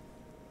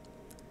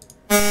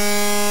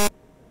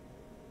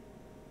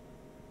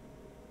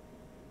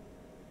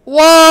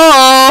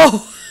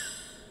 Whoa!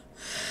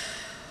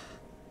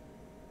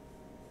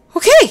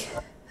 Okay,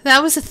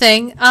 that was a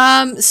thing.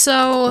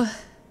 So...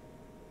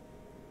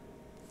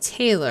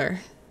 Taylor.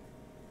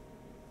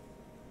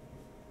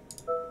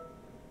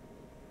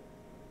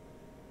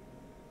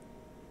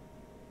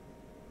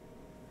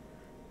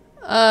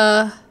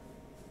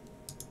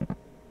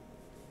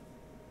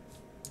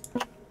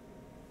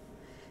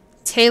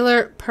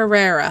 Taylor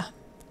Pereira.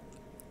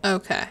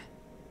 Okay.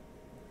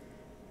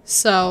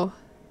 So...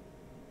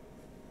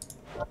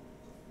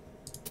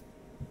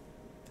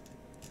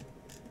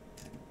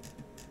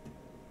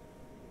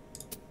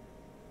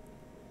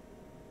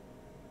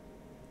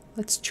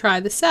 Let's try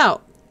this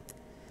out.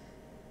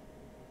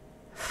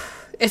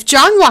 If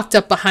John walked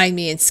up behind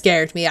me and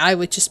scared me, I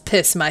would just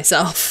piss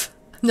myself.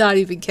 Not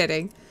even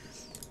kidding.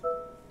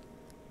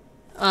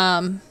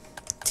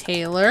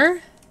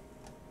 Taylor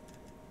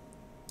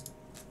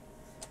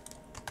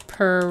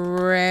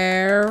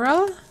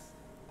Pereira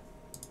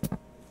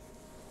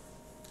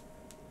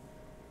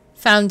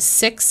found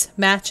 6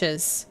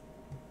 matches.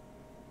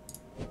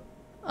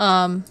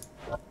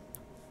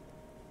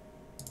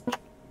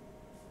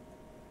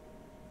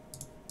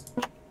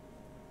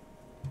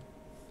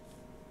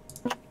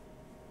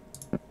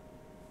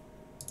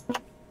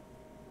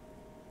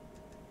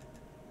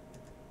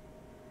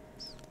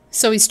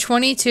 So he's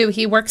 22.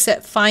 He works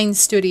at Fine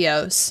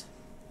Studios.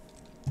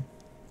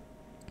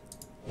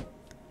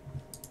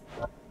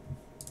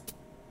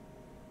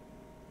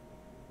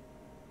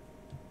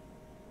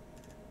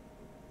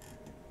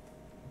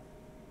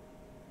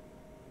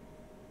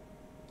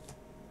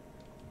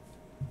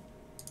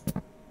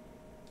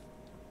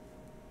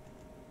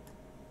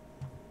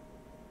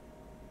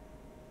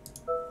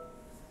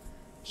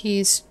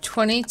 He's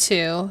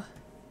 22.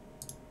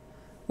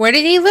 Where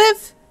did he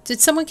live? Did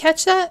someone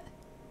catch that?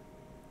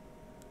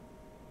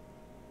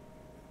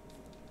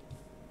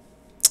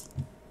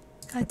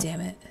 God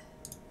damn it.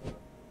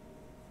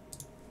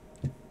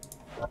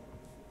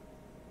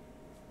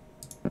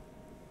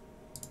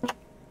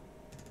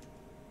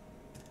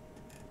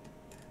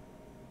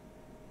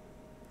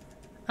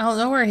 I don't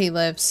know where he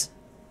lives.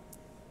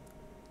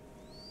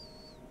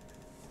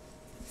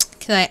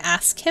 Can I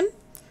ask him?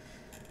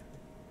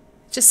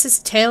 It just says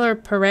Taylor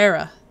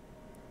Pereira.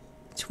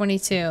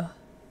 22.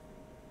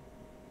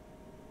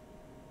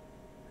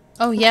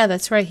 Oh yeah,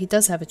 that's right. He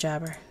does have a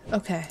jabber.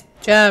 Okay.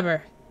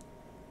 Jabber.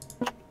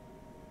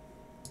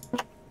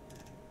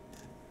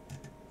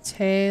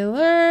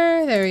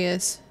 Taylor, there he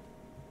is.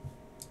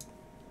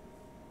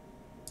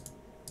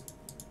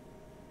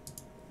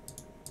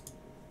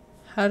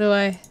 How do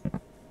I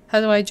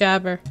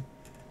jabber?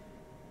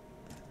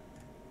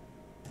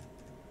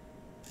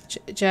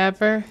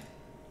 Jabber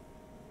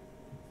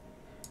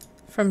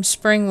from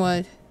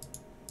Springwood.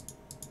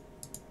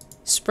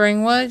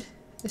 Springwood?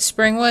 Is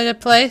Springwood a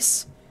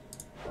place?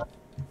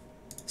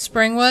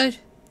 Springwood?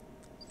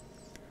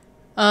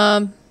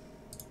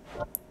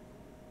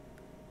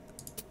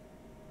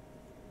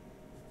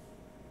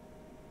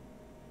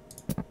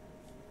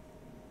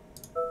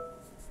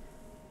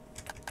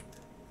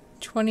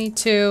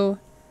 22.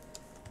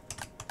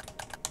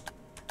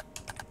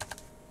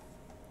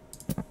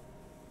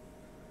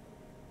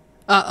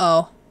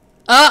 Uh-oh.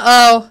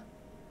 Uh-oh!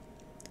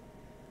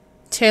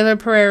 Taylor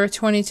Pereira,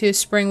 22,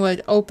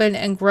 Springwood. Open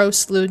and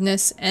gross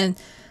lewdness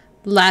and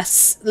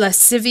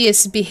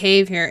lascivious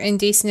behavior.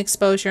 Indecent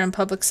exposure and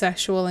public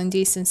sexual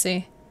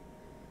indecency.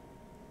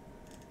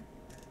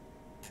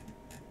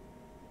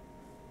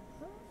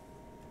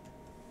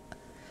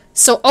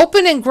 So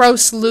open and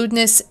gross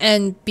lewdness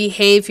and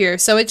behavior.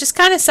 So it just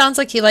kind of sounds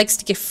like he likes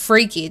to get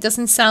freaky. It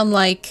doesn't sound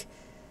like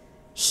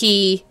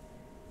he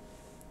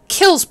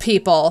kills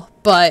people,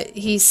 but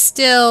he's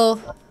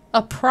still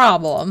a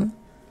problem.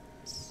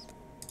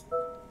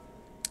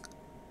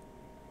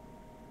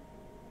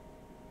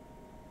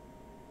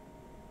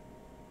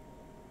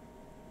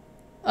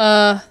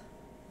 How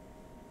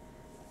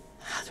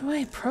do I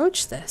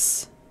approach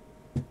this?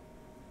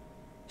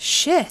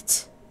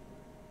 Shit.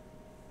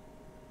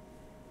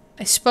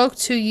 I spoke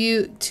to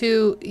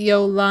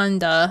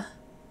Yolanda.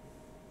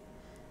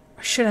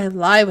 Or should I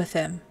lie with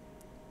him?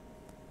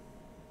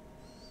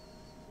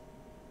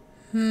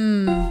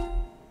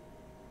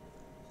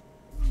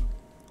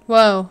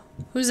 Whoa.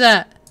 Who's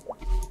that?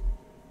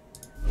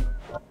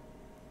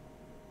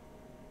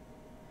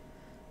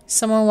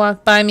 Someone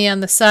walked by me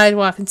on the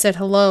sidewalk and said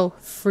hello,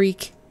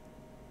 freak.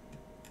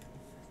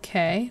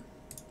 Okay.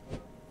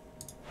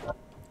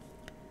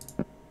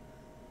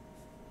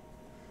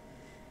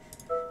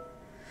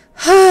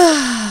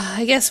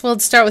 I guess we'll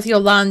start with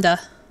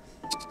Yolanda.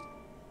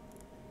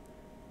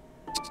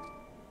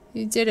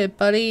 You did it,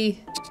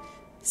 buddy.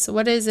 So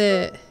what is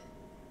it?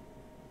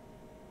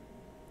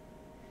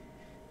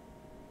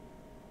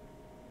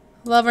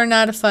 Lover,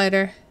 not a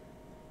fighter.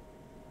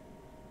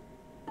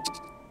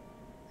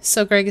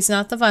 So Greg is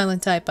not the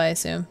violent type, I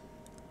assume.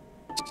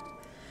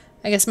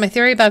 I guess my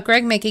theory about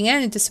Greg making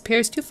Anna disappear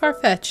is too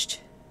far-fetched.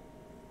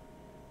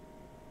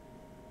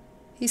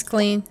 He's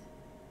clean.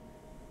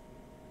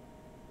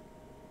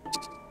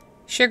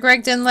 Sure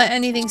Greg didn't let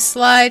anything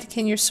slide?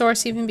 Can your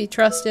source even be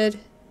trusted?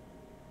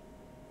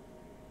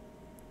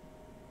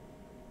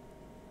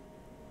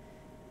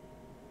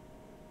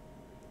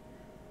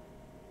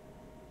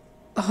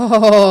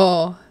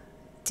 Oh,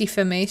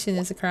 defamation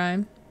is a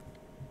crime.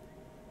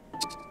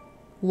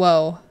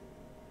 Whoa.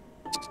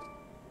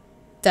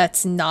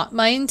 That's not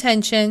my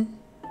intention.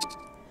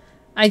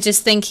 I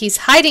just think he's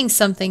hiding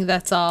something,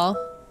 that's all.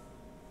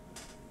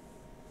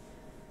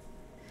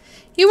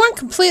 You weren't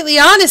completely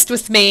honest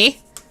with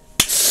me.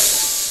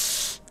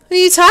 What are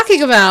you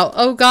talking about?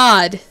 Oh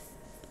God.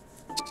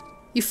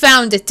 You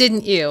found it,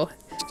 didn't you?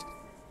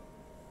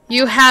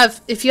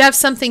 If you have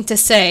something to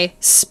say,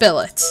 spill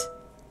it.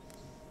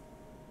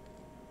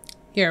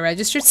 You're a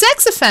registered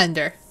sex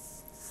offender.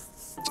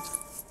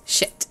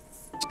 Shit.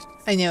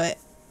 I knew it.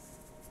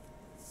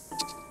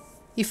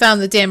 You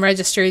found the damn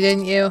registry,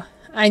 didn't you?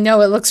 I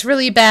know it looks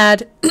really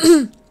bad.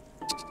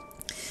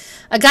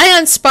 A guy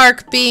on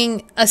Spark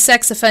being a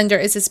sex offender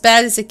is as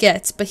bad as it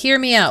gets, but hear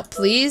me out,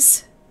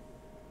 please.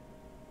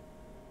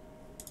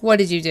 What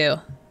did you do?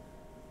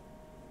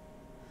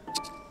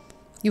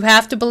 You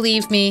have to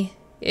believe me.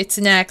 It's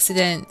an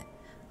accident.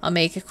 I'll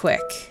make it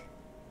quick.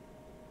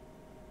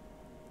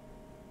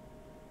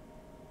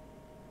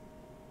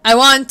 I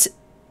want...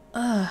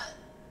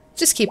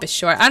 just keep it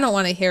short. I don't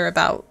want to hear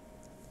about...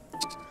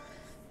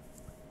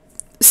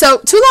 So,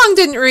 too long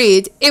didn't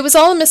read. It was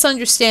all a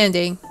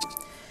misunderstanding.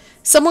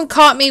 Someone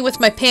caught me with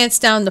my pants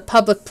down in the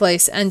public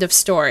place. End of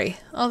story.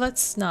 Oh,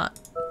 that's not...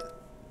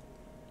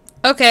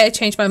 Okay, I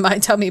changed my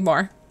mind. Tell me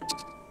more.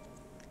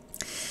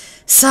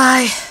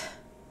 Sigh.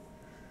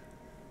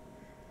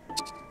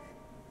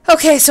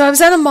 Okay, so I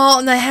was at a mall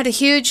and I had a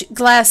huge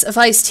glass of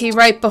iced tea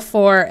right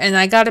before and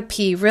I gotta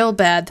pee real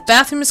bad. The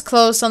bathroom was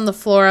closed on the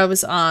floor I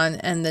was on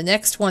and the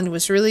next one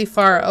was really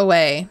far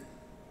away.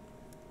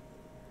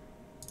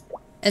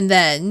 And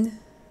then...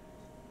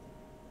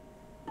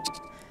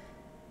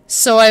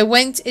 So I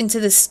went into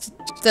the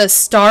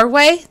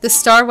Starway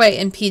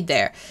and peed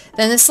there.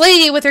 Then this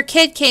lady with her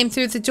kid came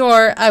through the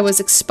door. I was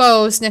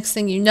exposed. Next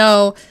thing you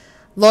know,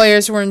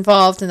 lawyers were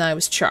involved and I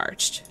was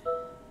charged.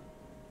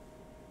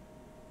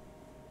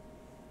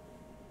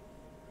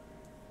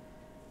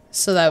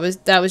 So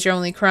that was your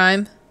only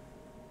crime?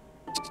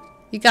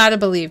 You gotta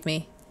believe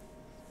me.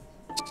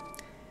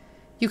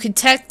 You could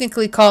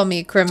technically call me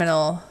a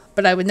criminal,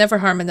 but I would never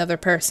harm another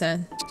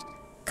person.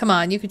 Come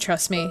on, you can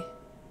trust me.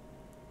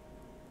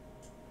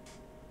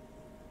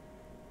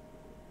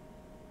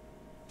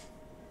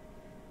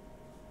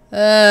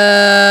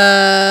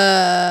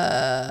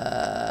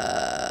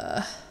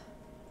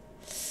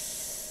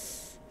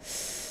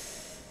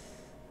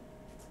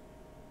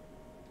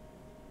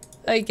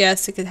 I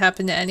guess it could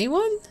happen to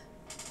anyone?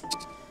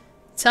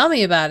 Tell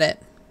me about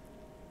it.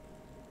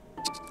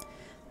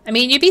 I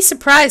mean, you'd be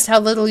surprised how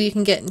little you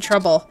can get in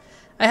trouble.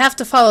 I have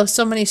to follow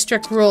so many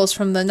strict rules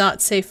from the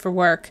not safe for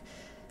work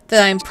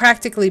that I'm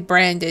practically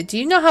branded. Do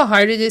you know how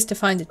hard it is to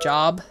find a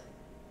job?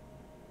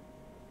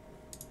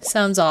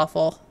 Sounds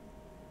awful.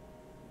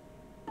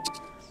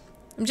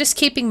 I'm just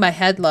keeping my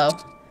head low.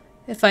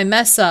 If I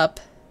mess up,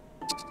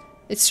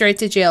 it's straight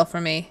to jail for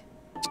me.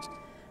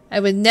 I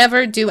would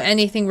never do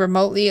anything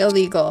remotely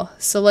illegal,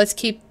 so let's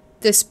keep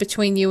this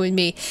between you and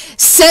me.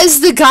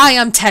 Says the guy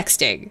I'm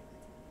texting.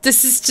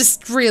 This is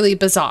just really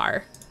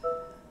bizarre.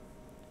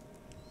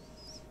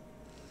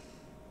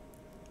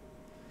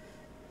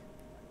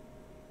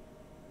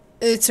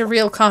 It's a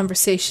real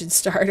conversation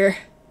starter.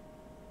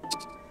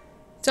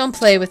 Don't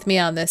play with me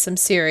on this, I'm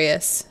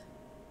serious.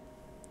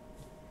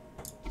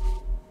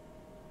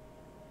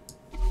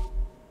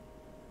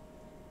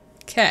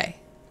 Okay.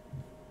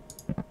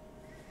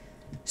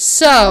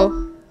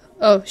 So,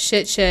 oh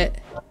shit.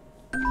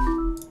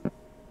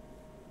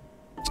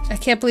 I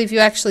can't believe you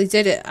actually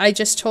did it. I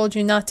just told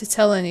you not to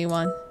tell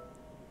anyone.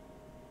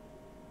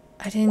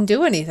 I didn't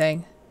do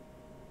anything.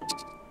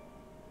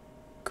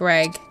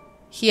 Greg.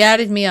 He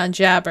added me on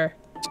Jabber.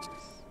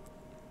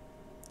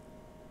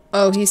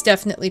 Oh, he's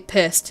definitely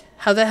pissed.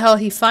 How the hell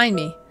he find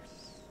me?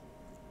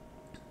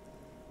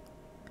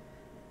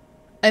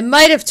 I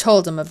might have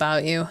told him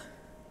about you.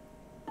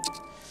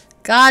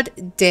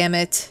 God damn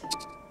it.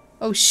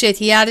 Oh shit,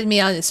 he added me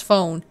on his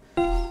phone.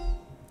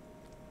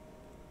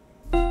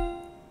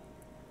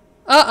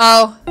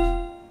 Uh-oh.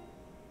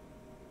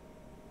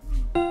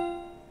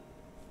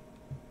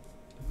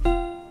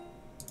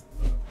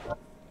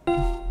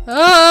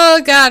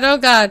 Oh god, oh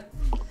god.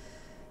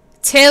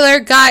 Taylor,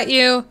 got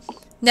you.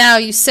 Now,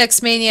 you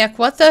sex maniac.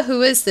 What the?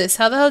 Who is this?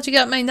 How the hell did you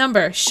get my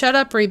number? Shut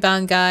up,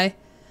 rebound guy.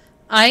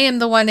 I am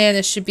the one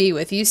Anna should be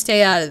with. You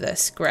stay out of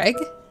this. Greg?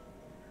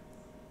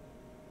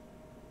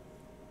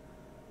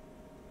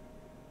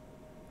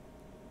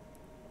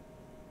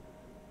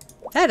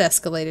 That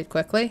escalated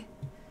quickly.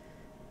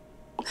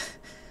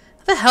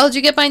 How the hell did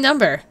you get my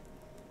number?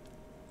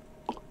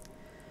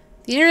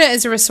 The internet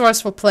is a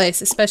resourceful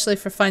place, especially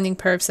for finding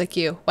pervs like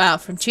you. Wow,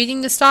 from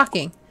cheating to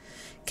stalking.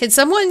 Can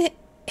someone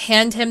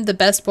hand him the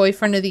Best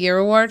Boyfriend of the Year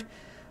award?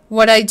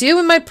 What I do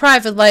in my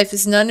private life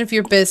is none of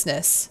your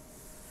business.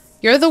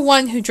 You're the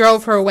one who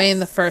drove her away in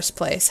the first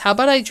place. How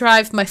about I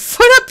drive my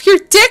foot up your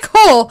dick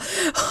hole?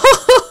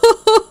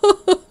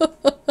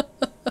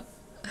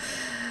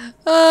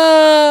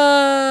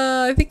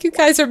 I think you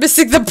guys are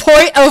missing the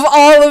point of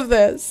all of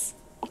this.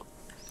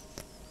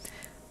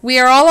 We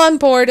are all on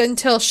board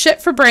until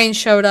Shit for Brain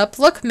showed up.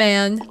 Look,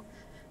 man.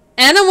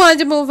 Anna wanted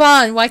to move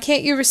on. Why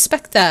can't you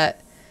respect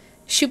that?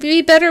 She'd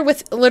be better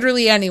with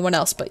literally anyone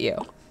else but you.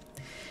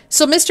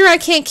 So Mr. I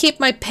Can't Keep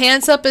My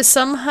Pants Up is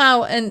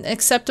somehow an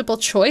acceptable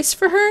choice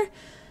for her?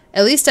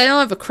 At least I don't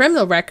have a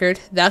criminal record.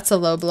 That's a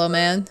low blow,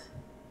 man.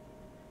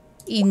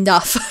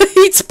 Enough.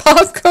 Eats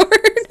popcorn.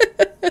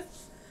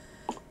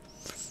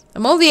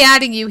 I'm only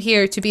adding you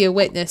here to be a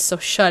witness, so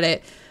shut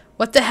it.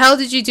 What the hell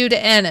did you do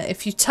to Anna?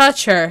 If you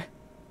touch her...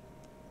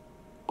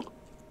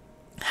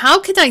 How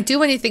can I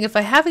do anything if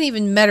I haven't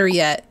even met her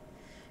yet?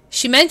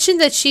 She mentioned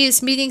that she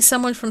is meeting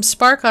someone from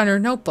Spark on her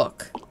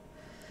notebook.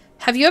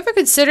 Have you ever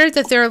considered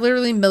that there are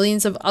literally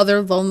millions of other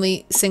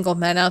lonely single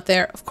men out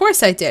there? Of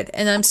course I did,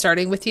 and I'm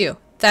starting with you.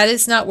 That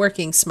is not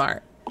working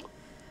smart.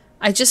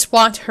 I just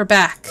want her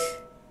back.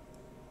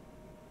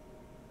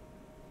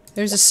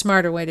 There's a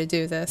smarter way to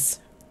do this.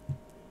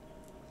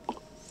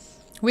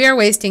 We are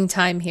wasting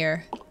time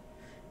here.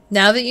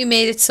 Now that you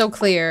made it so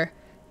clear,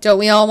 don't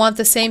we all want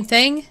the same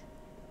thing?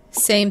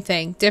 Same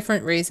thing,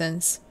 different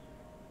reasons.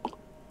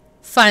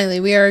 Finally,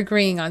 we are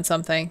agreeing on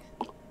something.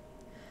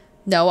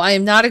 No, I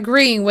am not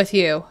agreeing with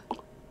you.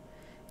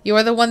 You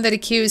are the one that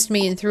accused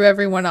me and threw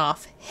everyone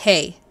off.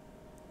 Hey.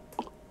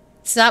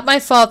 It's not my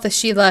fault that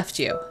she left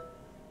you.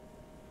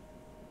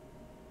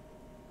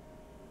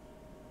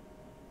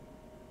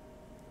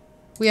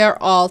 We are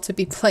all to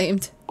be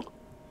blamed.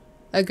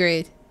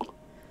 Agreed.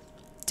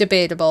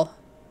 Debatable.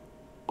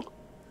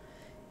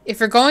 If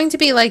you're going to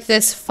be like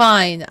this,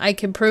 fine. I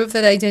can prove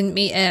that I didn't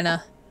meet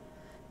Anna.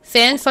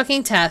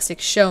 Fan-fucking-tastic.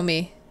 Show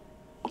me.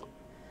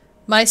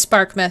 My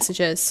Spark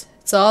messages.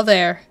 It's all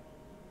there.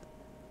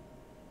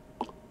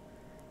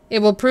 It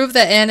will prove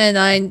that Anna and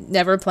I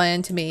never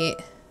planned to meet.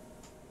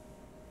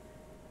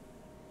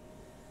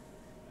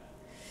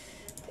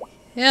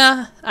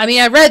 Yeah, I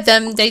mean, I read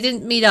them. They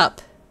didn't meet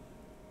up.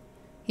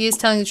 He is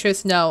telling the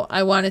truth. No,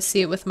 I want to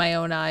see it with my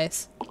own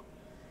eyes.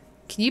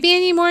 Can you be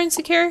any more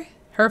insecure?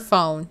 Her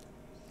phone.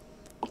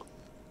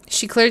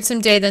 She cleared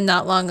some data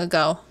not long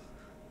ago.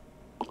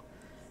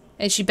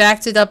 And she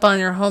backed it up on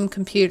her home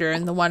computer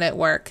and the one at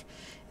work.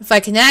 If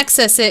I can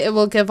access it, it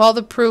will give all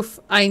the proof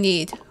I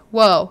need.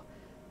 Whoa.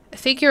 I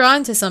think you're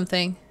on to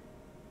something.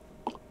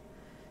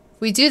 If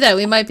we do that,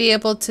 we might be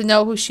able to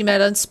know who she met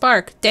on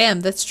Spark.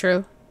 Damn, that's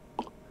true.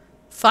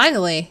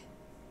 Finally.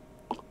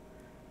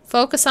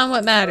 Focus on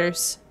what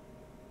matters.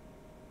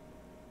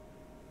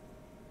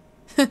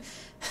 You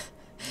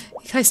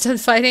guys done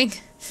fighting?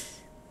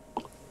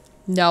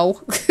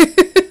 No.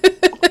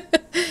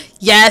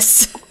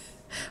 Yes.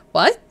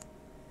 What?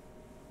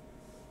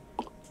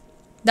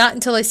 Not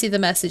until I see the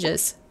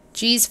messages.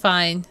 G's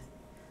fine.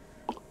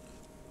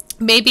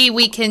 Maybe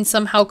we can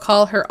somehow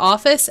call her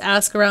office,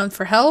 ask around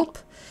for help,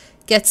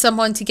 get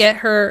someone to get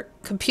her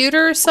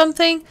computer or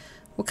something.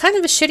 What kind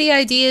of a shitty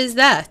idea is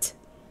that?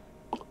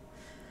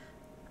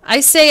 I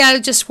say I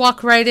would just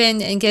walk right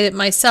in and get it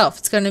myself.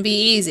 It's going to be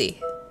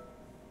easy.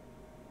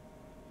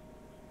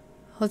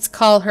 Let's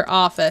call her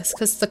office,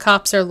 because the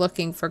cops are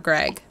looking for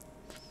Greg.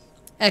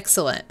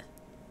 Excellent.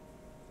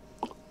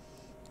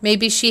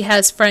 Maybe she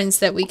has friends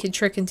that we could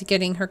trick into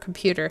getting her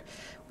computer.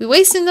 We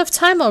wasted enough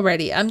time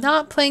already. I'm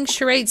not playing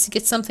charades to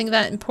get something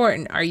that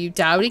important. Are you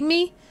doubting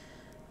me?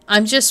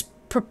 I'm just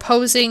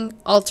proposing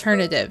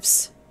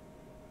alternatives.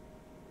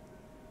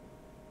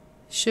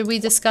 Should we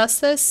discuss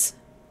this?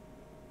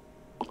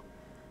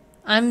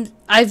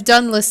 I've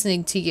done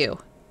listening to you.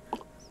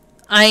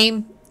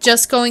 I'm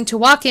just going to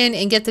walk in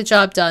and get the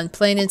job done,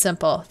 plain and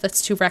simple.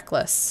 That's too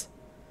reckless.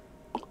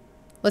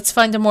 Let's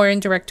find a more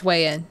indirect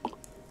way in.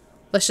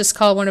 Let's just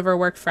call one of her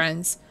work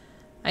friends.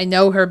 I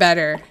know her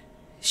better.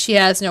 She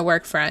has no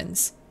work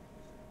friends.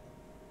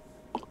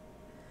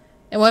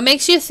 And what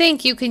makes you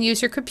think you can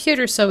use your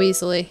computer so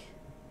easily?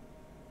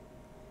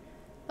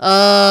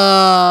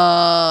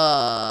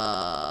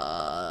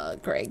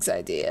 Greg's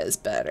idea is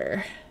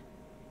better.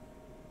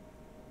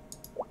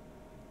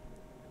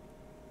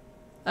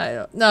 I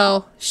don't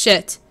know.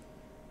 Shit.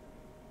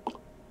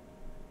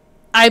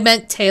 I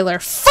meant Taylor.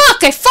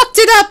 Fuck! I fucked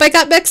it up! I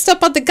got mixed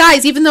up on the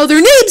guys, even though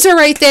their names are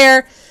right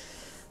there!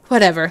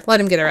 Whatever.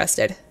 Let him get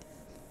arrested.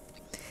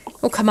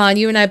 Oh, come on.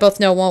 You and I both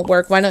know it won't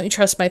work. Why don't you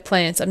trust my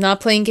plans? I'm not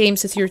playing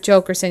games with your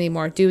jokers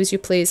anymore. Do as you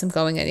please. I'm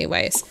going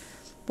anyways.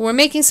 But we're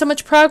making so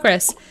much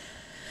progress.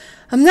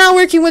 I'm not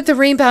working with the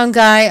rebound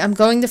guy. I'm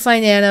going to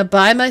find Anna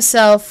by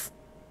myself.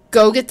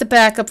 Go get the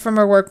backup from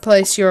her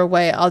workplace your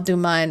way. I'll do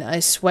mine, I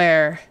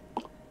swear.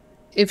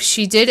 If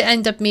she did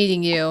end up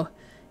meeting you,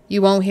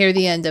 you won't hear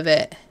the end of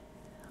it.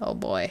 Oh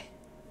boy.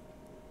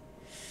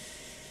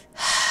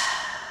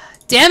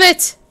 Damn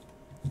it!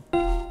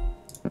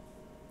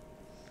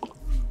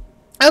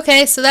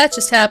 Okay, so that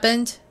just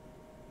happened.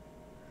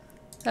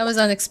 That was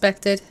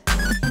unexpected.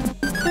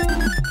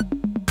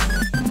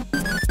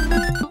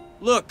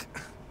 Look,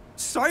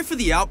 sorry for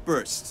the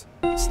outburst.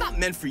 It's not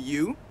meant for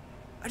you.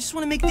 I just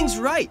want to make things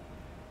right.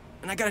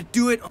 And I gotta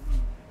do it.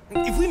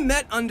 If we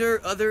met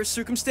under other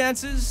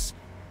circumstances,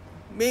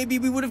 maybe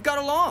we would have got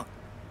along.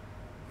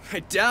 I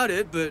doubt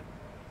it, but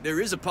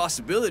there is a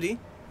possibility.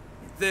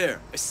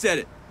 There, I said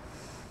it.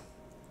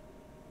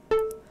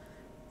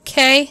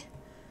 Okay.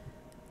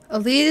 A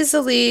lead is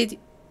a lead.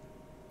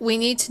 We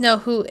need to know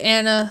who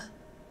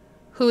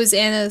is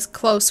Anna's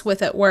close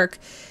with at work.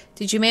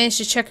 Did you manage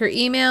to check her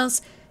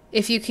emails?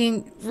 If you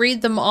can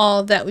read them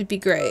all, that would be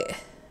great.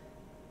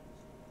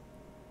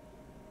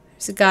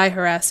 There's a guy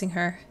harassing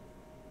her.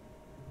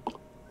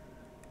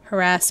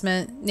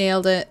 Harassment.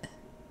 Nailed it.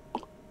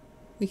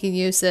 We can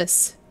use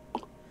this.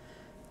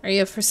 Are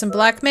you up for some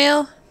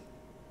blackmail?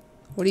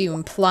 What are you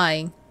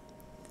implying?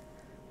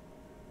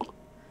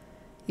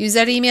 Use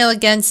that email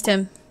against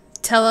him.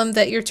 Tell him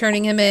that you're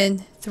turning him in.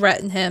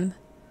 Threaten him.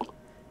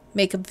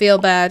 Make him feel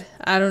bad.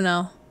 I don't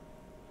know.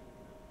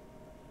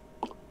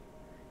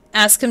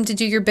 Ask him to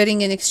do your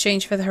bidding in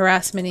exchange for the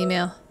harassment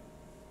email.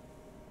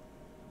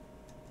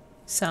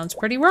 Sounds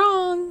pretty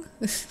wrong.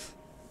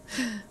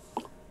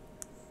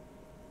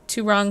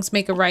 2 wrongs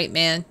make a right,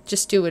 man.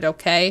 Just do it,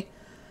 okay?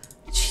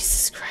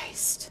 Jesus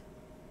Christ.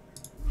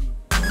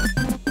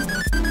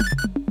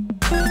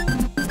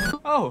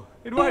 Oh,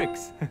 it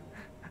works.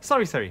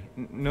 Sorry.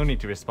 No need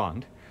to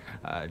respond.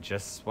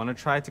 Just want to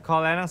try to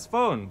call Anna's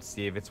phone,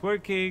 see if it's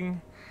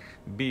working.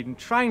 Been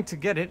trying to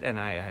get it, and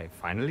I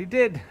finally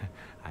did.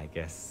 I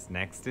guess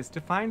next is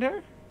to find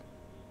her?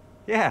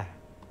 Yeah.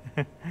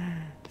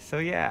 So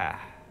yeah.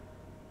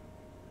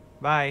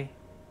 Bye.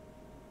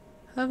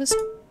 That was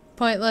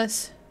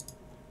pointless.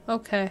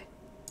 Okay.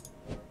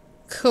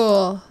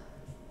 Cool.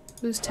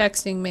 Who's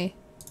texting me?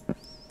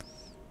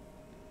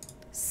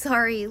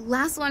 Sorry,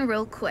 last one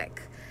real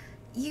quick.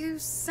 You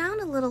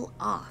sound a little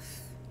off.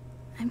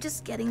 I'm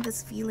just getting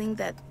this feeling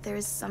that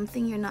there's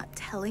something you're not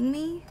telling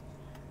me.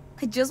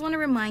 I just want to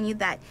remind you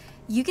that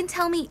you can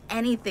tell me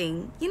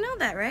anything. You know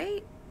that,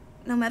 right?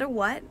 No matter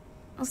what,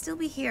 I'll still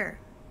be here.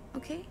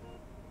 Okay?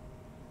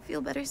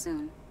 Feel better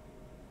soon.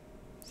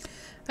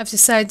 I've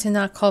decided to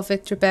not call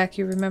Victor back.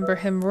 You remember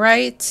him,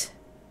 right?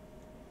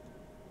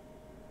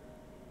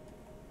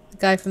 The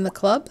guy from the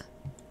club?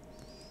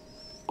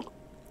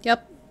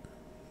 Yep.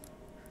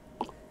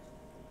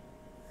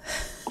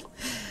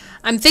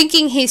 I'm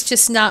thinking he's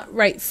just not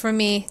right for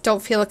me.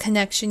 Don't feel a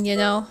connection, you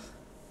know?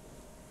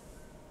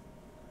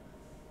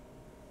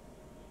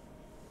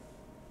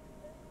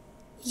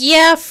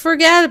 Yeah,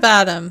 forget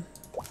about him.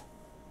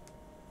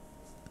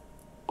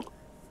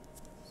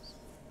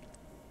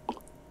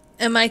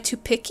 Am I too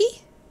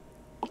picky?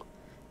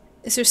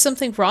 Is there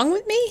something wrong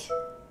with me?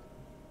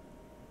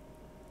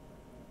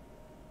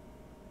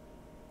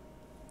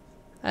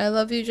 I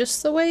love you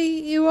just the way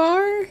you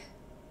are.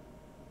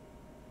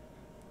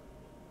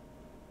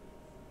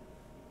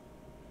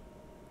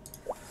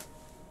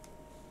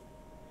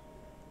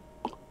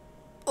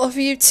 Love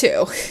you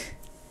too.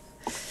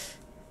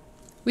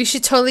 We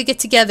should totally get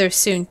together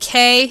soon,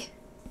 Kay?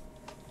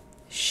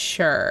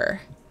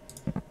 Sure.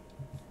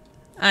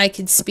 I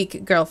could speak a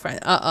girlfriend.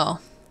 Uh-oh.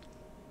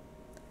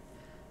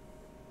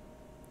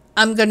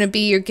 I'm gonna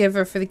be your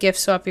giver for the gift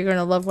swap. You're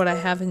gonna love what I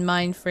have in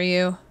mind for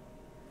you.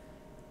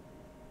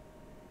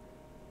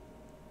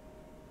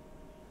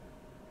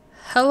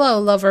 Hello,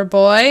 lover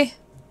boy.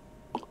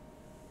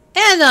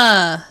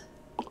 Anna!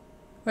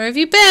 Where have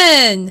you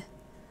been?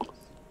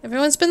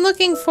 Everyone's been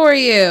looking for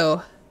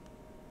you.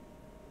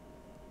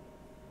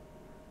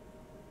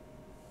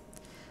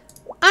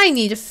 I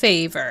need a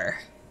favor.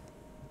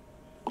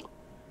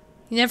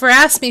 You never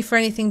asked me for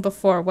anything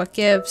before. What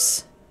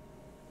gives?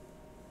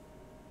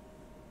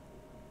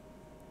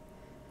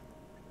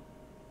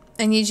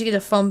 I need you to get a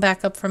phone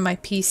backup from my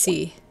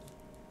PC.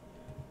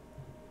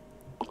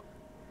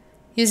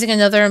 Using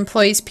another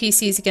employee's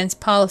PC is against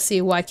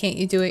policy. Why can't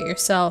you do it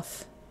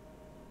yourself?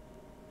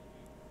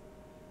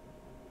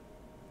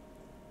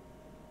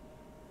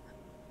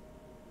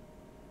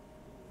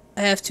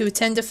 I have to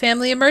attend a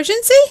family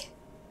emergency?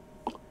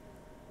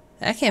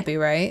 That can't be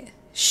right.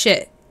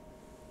 Shit.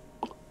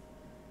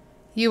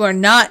 You are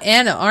not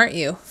Anna, aren't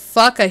you?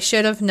 Fuck, I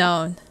should have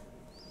known.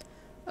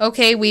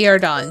 Okay, we are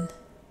done.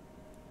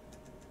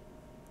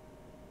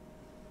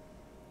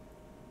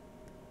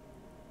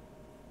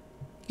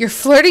 Your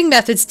flirting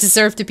methods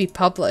deserve to be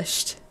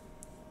published.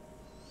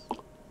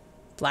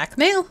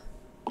 Blackmail?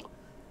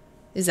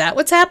 Is that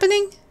what's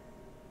happening?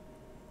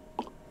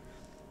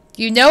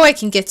 You know I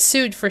can get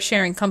sued for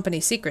sharing company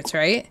secrets,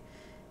 right?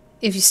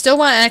 If you still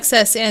want to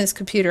access Anna's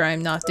computer,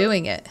 I'm not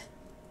doing it.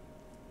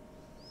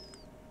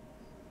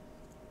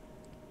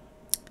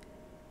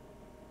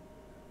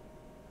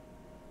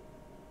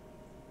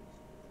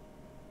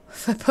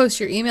 If I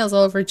post your emails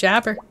all over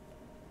Jabber.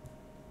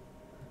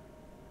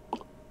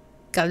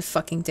 God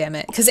fucking damn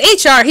it. Because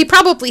HR, he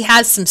probably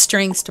has some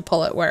strings to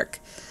pull at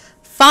work.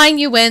 Fine,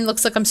 you win.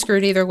 Looks like I'm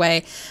screwed either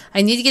way.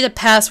 I need to get a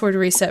password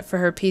reset for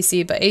her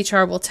PC, but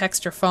HR will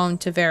text her phone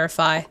to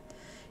verify.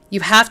 You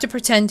have to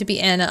pretend to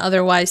be Anna,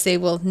 otherwise they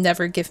will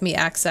never give me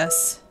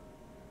access.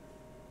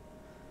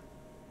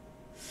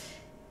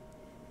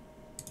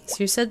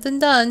 Easier said than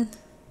done.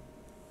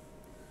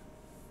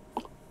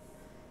 You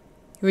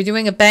were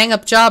doing a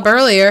bang-up job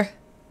earlier.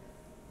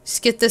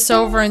 Just get this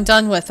over and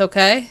done with,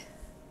 okay?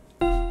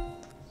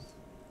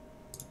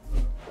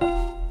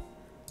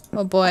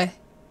 Oh boy.